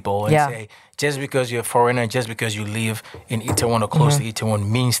profile people and say just because you're a foreigner, just because you live in Itaewon or close to Itaewon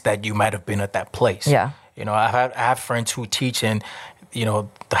means that you might have been at that place. Yeah. I have friends who teach and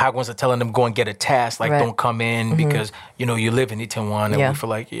the Hagwons are telling them go and get a test, like Right. don't come in because you live in Itaewon, and we feel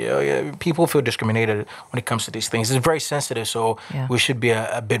like people feel discriminated when it comes to these things. It's very sensitive, so we should be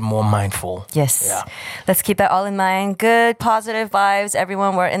a bit more mindful. Yes. Yeah. Let's keep that all in mind. Good, positive vibes.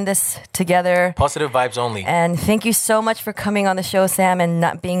 Everyone, we're in this together. Positive vibes only. And thank you so much for coming on the show, Sam, and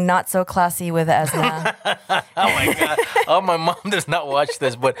not so classy with Asna. Oh my God! Oh, my mom does not watch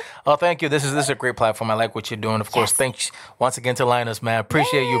this, but thank you. This is a great platform. I like what you're doing. Of course, thanks once again to Linus, man.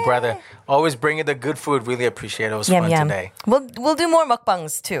 Appreciate you, brother. Always bringing the good food. Really appreciate it. It was fun today. We'll do more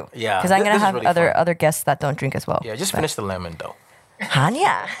mukbangs too. Yeah. because I'm gonna This is have really fun. other guests that don't drink as well. Yeah, just finish the lemon though.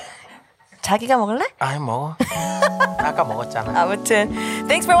 아니야. 자기가 먹을래? 아이 뭐. 아까 먹었잖아. 아무튼,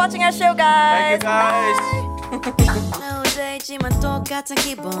 thanks for watching our show, guys. Thank you, guys. 매일이지만 똑같은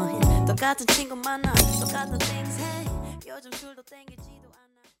기분 똑같은 친구 만나 똑같은 things 해 요즘 술도 땡기지